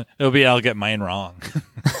 It'll be I'll get mine wrong.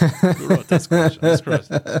 Who wrote this question?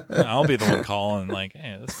 I'll be the one calling like,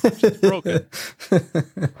 hey, this question's broken.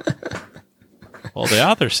 Well, the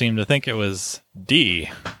author seemed to think it was D.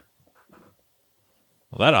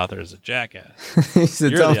 Well, that author is a jackass. He's a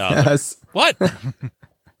You're the author. dumbass. What?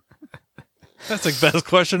 That's the best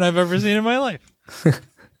question I've ever seen in my life.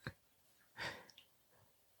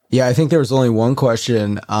 Yeah, I think there was only one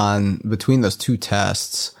question between those two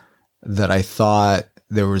tests that I thought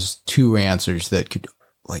there was two answers that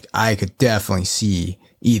I could definitely see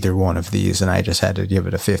either one of these, and I just had to give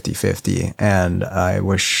it a 50-50. And I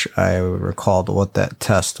wish I recalled what that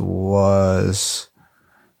test was.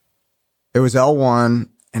 It was L1,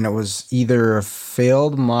 and it was either a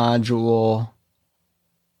failed module,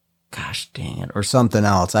 gosh dang it, or something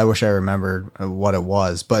else. I wish I remembered what it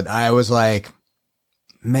was, but I was like,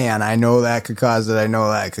 man, I know that could cause it. And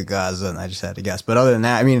I just had to guess. But other than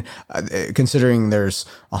that, I mean, considering there's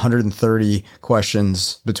 130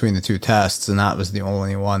 questions between the two tests, and that was the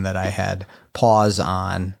only one that I had pause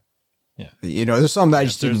on. Yeah. You know, there's something that I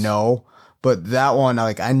just didn't know, but that one,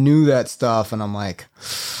 like, I knew that stuff, and I'm like,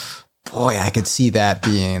 boy, I could see that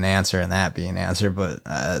being an answer and that being an answer, but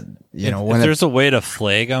you know, when if there's a way to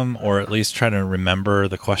flag them, or at least try to remember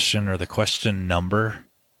the question or the question number,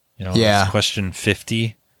 you know, Yeah. it's question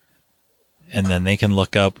 50, and then they can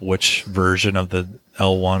look up which version of the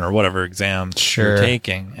L1 or whatever exam Sure. you're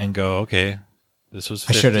taking and go, okay, this was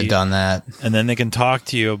 50. I should have done that. And then they can talk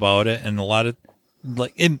to you about it, and a lot of,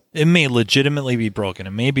 like, it may legitimately be broken.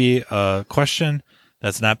 It may be a question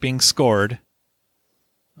that's not being scored.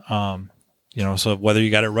 You know, so whether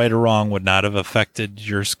you got it right or wrong would not have affected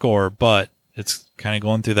your score, but it's kind of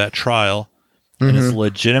going through that trial, and it's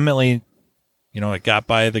legitimately, you know, it got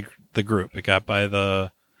by the group, it got by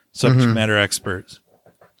the subject matter experts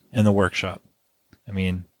in the workshop. I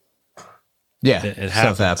mean, Yeah, it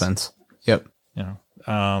stuff happens. Yep. You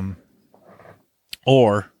know,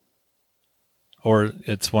 or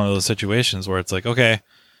it's one of those situations where it's like, okay,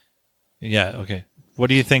 what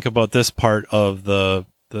do you think about this part of the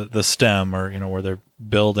STEM, or, you know, where they're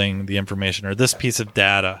building the information, or this piece of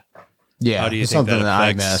data? Yeah, How do you think something that that I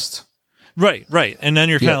affects- missed. Right. And then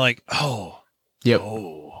you're kind Yep. of like, oh, Yep.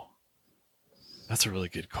 that's a really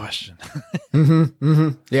good question.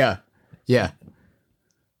 Yeah.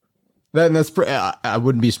 Then that's I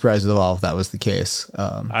wouldn't be surprised at all if that was the case.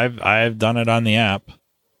 I've done it on the app,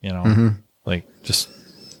 you know, like just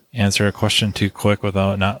answer a question too quick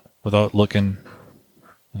without looking,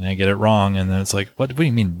 and I get it wrong, and then it's like, what do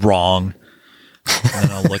you mean wrong? And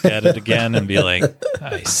then I'll look at it again and be like,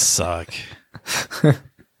 I suck.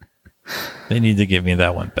 They need to give me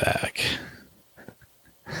that one back.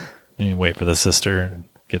 And you wait for the sister and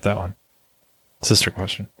get that one. Sister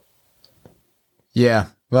question. Yeah.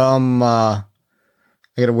 Well, I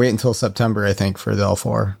got to wait until September, I think, for the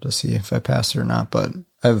L4 to see if I passed it or not. But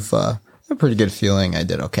I've a pretty good feeling I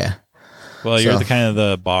did okay. Well, you're the kind of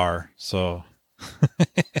the bar, so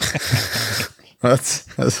that's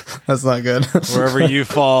not good. wherever you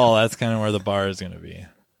fall, that's kind of where the bar is going to be.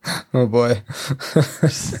 Oh boy.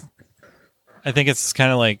 I think it's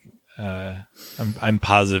kind of like I'm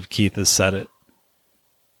positive Keith has said it.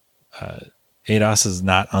 ADOS is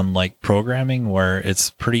not unlike programming, where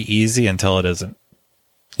it's pretty easy until it isn't.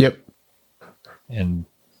 Yep. And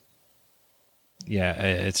yeah,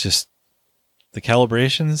 it's just the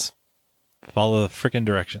calibrations, follow the freaking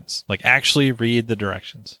directions. Like, actually read the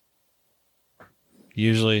directions.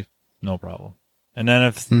 Usually no problem. And then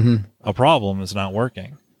if a problem is not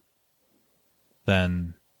working,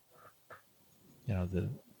 then, you know,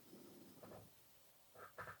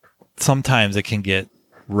 sometimes it can get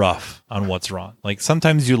rough on what's wrong. Like,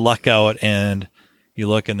 sometimes you luck out and you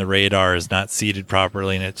look and the radar is not seated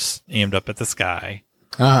properly and it's aimed up at the sky,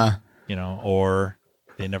 you know, or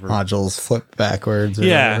they never modules flip backwards or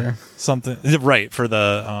whatever. Something right for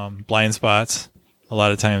the blind spots. A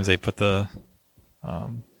lot of times they put the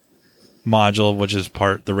module, which is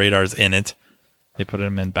the radar's in it, they put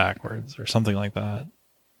them in backwards or something like that.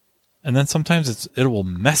 And then sometimes it will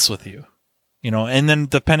mess with you, you know, and then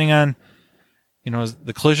depending on, you know,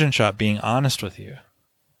 the collision shop being honest with you,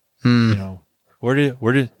 you know, where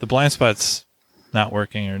did the blind spots not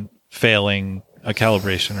working or failing a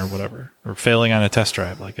calibration or whatever, or failing on a test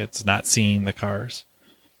drive, like it's not seeing the cars.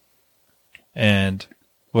 And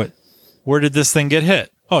where did this thing get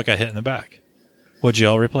hit? Oh, it got hit in the back. What'd you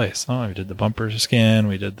all replace? Oh, we did the bumper skin,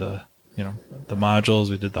 we did the, you know, the modules,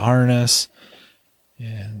 we did the harness,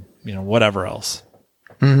 and, you know, whatever else.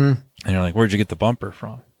 And you're like, where'd you get the bumper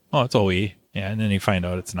from? Oh, it's OE. Yeah, and then you find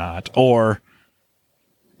out it's not. Or,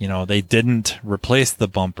 you know, they didn't replace the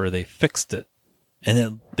bumper, they fixed it.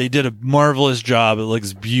 And they did a marvelous job. It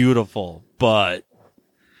looks beautiful. But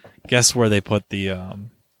guess where they put the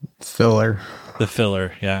filler? The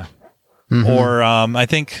filler, yeah. Or I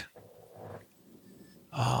think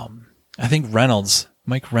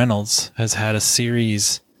Mike Reynolds has had a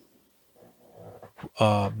series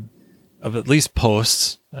of at least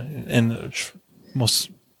posts, and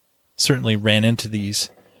most certainly ran into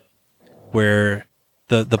these, where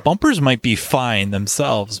the bumpers might be fine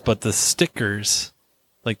themselves, but the stickers,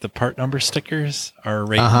 like the part number stickers, are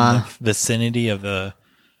right in the vicinity of the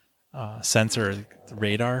sensor, the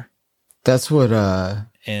radar. That's what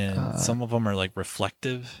and some of them are like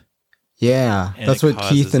reflective. Yeah, and that's what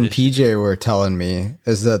Keith and issues. PJ were telling me,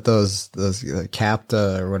 is that those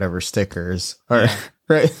CAPTA or whatever stickers are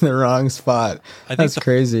right in the wrong spot. That's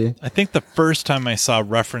crazy. I think the first time I saw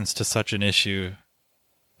reference to such an issue,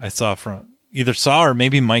 I saw or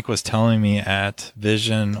maybe Mike was telling me at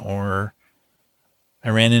Vision, or I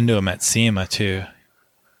ran into him at SEMA too.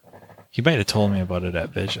 He might have told me about it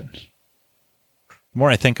at Vision. The more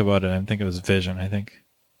I think about it, I think it was Vision. I think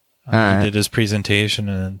Alright. he did his presentation,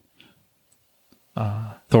 and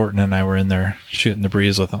Thornton and I were in there shooting the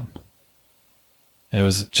breeze with him. It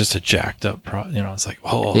was just a jacked up it's like,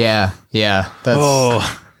 whoa. Yeah.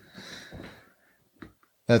 That's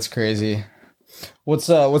That's crazy. What's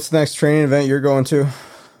the next training event you're going to?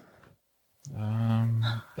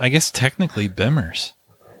 I guess technically Bimmers.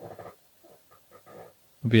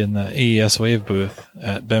 We'll be in the AES Wave booth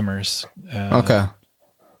at Bimmers. Okay.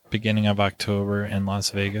 Beginning of October in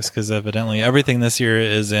Las Vegas, because evidently everything this year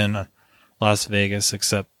is in Las Vegas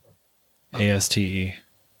except ASTE.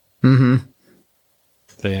 Mm-hmm.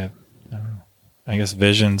 They have, I don't know. I guess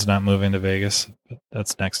Vision's not moving to Vegas, but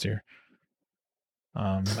that's next year.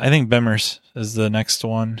 I think Bimmers is the next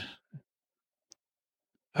one.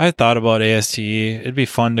 I thought about ASTE. It'd be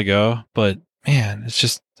fun to go, but man, I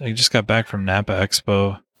just got back from Napa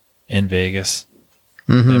Expo in Vegas.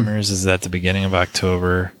 Mm-hmm. Bimmers is at the beginning of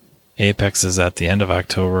October. Apex is at the end of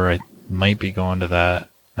October. I might be going to that.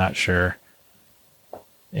 Not sure.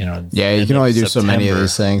 Yeah, you can only do so many of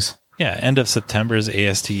these things. Yeah, end of September is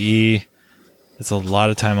ASTE. It's a lot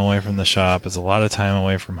of time away from the shop. It's a lot of time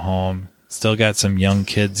away from home. Still got some young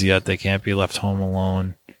kids yet. They can't be left home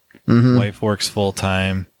alone. Mm-hmm. Wife works full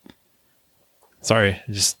time. Sorry,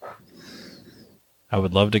 I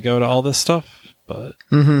would love to go to all this stuff, but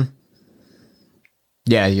Mm-hmm.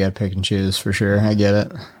 Yeah, you gotta pick and choose for sure. I get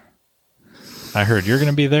it. I heard you're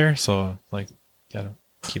gonna be there, so gotta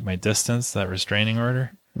keep my distance. That restraining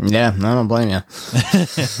order. Yeah, I don't blame you.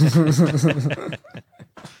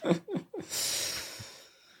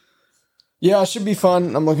 Yeah, it should be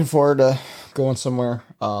fun. I'm looking forward to going somewhere.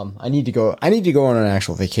 I need to go on an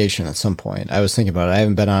actual vacation at some point. I was thinking about it. I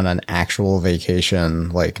haven't been on an actual vacation,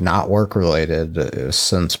 like not work related,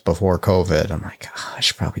 since before COVID. I'm like, I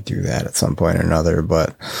should probably do that at some point or another.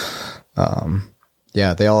 But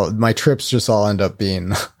yeah, my trips just all end up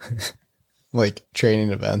being like training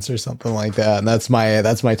events or something like that, and that's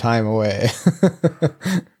my time away.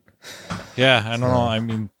 Yeah, I don't know. I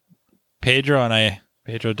mean, Pedro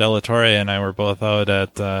De La Torre and I were both out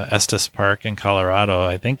at Estes Park in Colorado,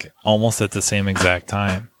 I think almost at the same exact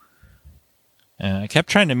time. And I kept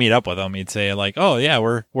trying to meet up with him. He'd say like, "Oh yeah,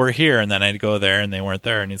 we're here," and then I'd go there and they weren't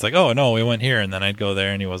there. And he's like, "Oh no, we went here," and then I'd go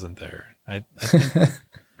there and he wasn't there. I think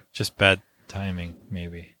just bad timing,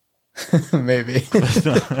 maybe. Maybe.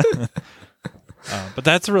 But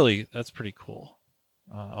that's pretty cool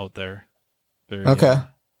out there. Very, okay.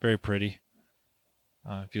 Very pretty.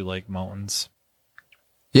 If you like mountains.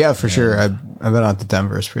 Yeah, for sure. I've been out to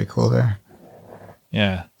Denver. It's pretty cool there.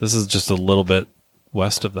 Yeah, this is just a little bit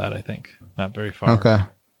west of that, I think. Not very far. Okay.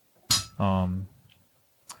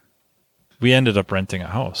 We ended up renting a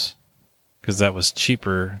house because that was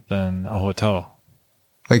cheaper than a hotel.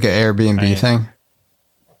 Like an Airbnb thing?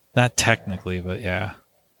 Not technically, but yeah.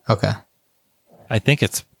 Okay. I think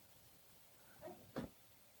it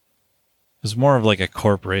was more of like a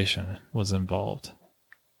corporation was involved.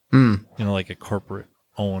 Mm. You know, like a corporate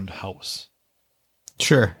owned house.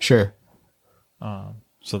 Sure.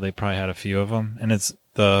 So they probably had a few of them, and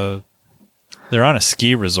they're on a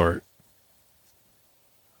ski resort.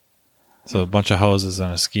 So a bunch of houses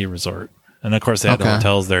on a ski resort, and of course they had the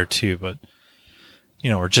hotels there too. But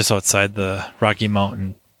we're just outside the Rocky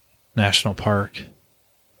Mountain National Park,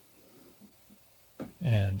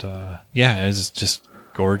 and it's just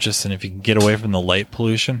gorgeous. And if you can get away from the light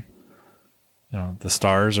pollution, the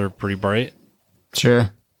stars are pretty bright.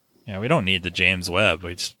 Sure. Yeah, we don't need the James Webb.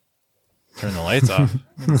 We just turn the lights off.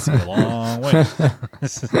 You can see a long way.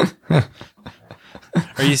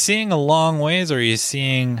 Are you seeing a long ways, or are you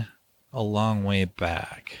seeing a long way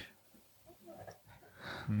back?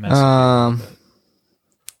 Well,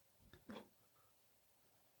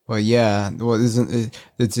 yeah. Well,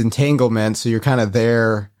 it's entanglement, so you're kind of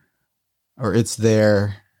there, or it's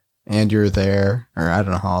there, and you're there, or I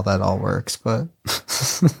don't know how that all works, but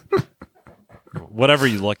whatever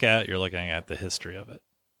you look at, you're looking at the history of it.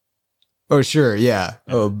 Oh, sure, yeah.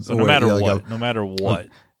 So no matter what,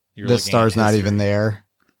 the star's not even there.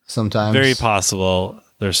 Sometimes, very possible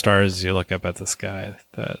there's stars you look up at the sky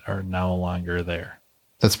that are no longer there.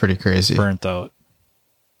 That's pretty crazy. Burnt out.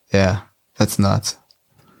 Yeah, that's nuts.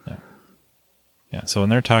 Yeah. So when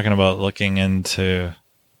they're talking about looking into,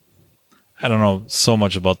 I don't know so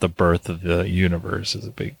much about the birth of the universe is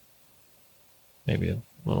maybe a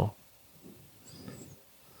little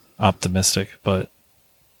optimistic, but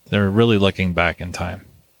they're really looking back in time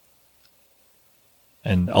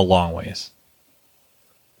and a long ways.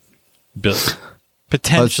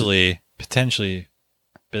 Potentially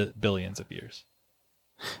billions of years.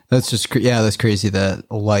 That's just that's crazy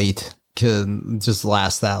that light can just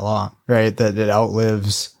last that long, right? That it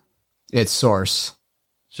outlives its source.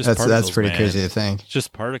 Just That's pretty man. crazy to think. It's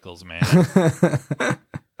just particles, man.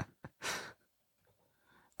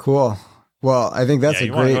 Cool. Well, I think that's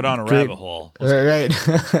you want to go down a rabbit hole. Right.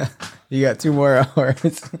 You got 2 more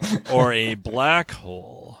hours. Or a black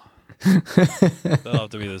hole. That'll have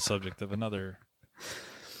to be the subject of another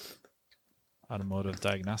automotive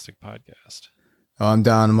diagnostic podcast. Oh, I'm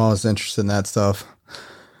down. I'm always interested in that stuff.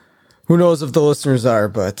 Who knows if the listeners are,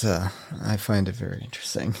 but I find it very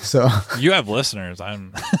interesting. So you have listeners.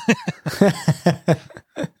 I'm.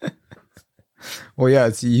 Well, yeah,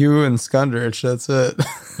 it's you and Skundrich. That's it.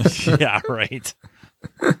 Yeah, right.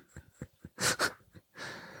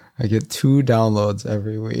 I get 2 downloads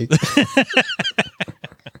every week.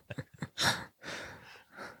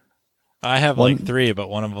 I have like 3, but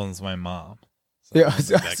one of them's my mom. So yeah, I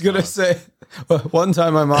was going to say, one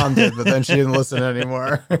time my mom did, but then she didn't listen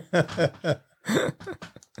anymore.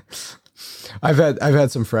 I've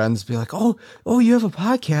had some friends be like, oh, you have a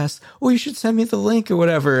podcast. Oh, you should send me the link or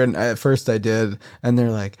whatever. And at first I did. And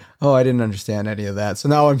they're like, oh, I didn't understand any of that. So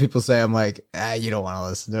now when people say, I'm like, you don't want to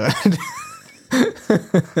listen to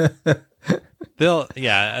it.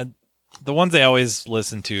 The ones they always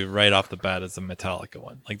listen to right off the bat is the Metallica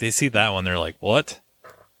one. Like they see that one, they're like, what?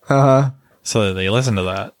 Uh-huh. So they listen to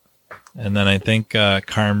that. And then I think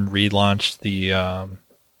Carm relaunched the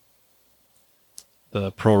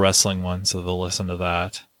pro wrestling one, so they'll listen to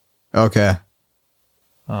that. Okay.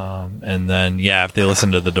 And then, if they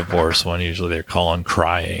listen to the divorce one, usually they're calling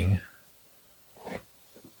crying.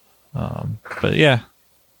 But yeah,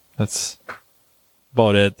 that's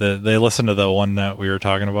about it. They listen to the one that we were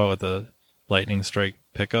talking about with the lightning strike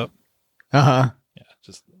pickup. Uh-huh. Yeah,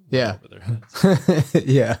 just yeah. over their heads.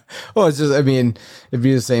 Yeah. Well, it's just, I mean, it'd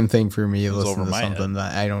be the same thing for me listening to head. something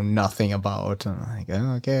that I know nothing about. I'm like,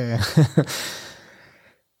 oh, okay.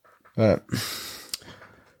 But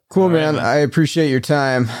cool, man. I appreciate your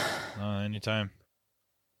time. Anytime.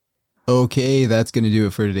 Okay, that's going to do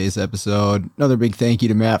it for today's episode. Another big thank you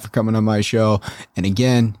to Matt for coming on my show. And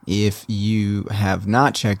again, if you have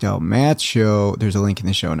not checked out Matt's show, there's a link in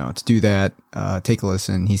the show notes. Do that. Take a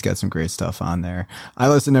listen. He's got some great stuff on there. I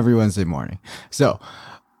listen every Wednesday morning. So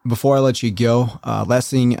before I let you go, last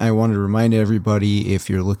thing I wanted to remind everybody, if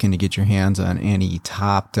you're looking to get your hands on any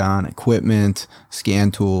top-down equipment,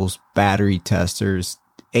 scan tools, battery testers,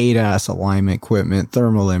 ADAS alignment equipment,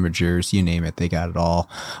 thermal imagers, you name it, they got it all.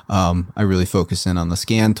 I really focus in on the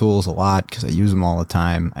scan tools a lot because I use them all the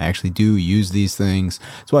time. I actually do use these things.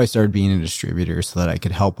 That's why I started being a distributor, so that I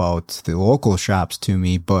could help out the local shops to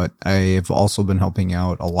me. But I've also been helping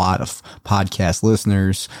out a lot of podcast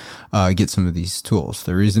listeners get some of these tools.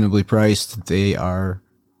 They're reasonably priced. They are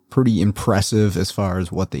pretty impressive as far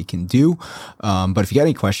as what they can do. But if you got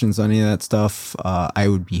any questions on any of that stuff, I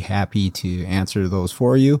would be happy to answer those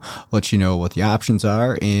for you, let you know what the options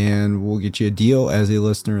are, and we'll get you a deal as a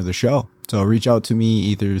listener of the show. So reach out to me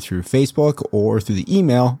either through Facebook or through the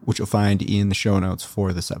email, which you'll find in the show notes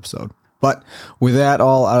for this episode. But with that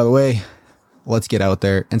all out of the way, let's get out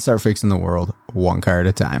there and start fixing the world one car at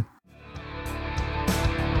a time.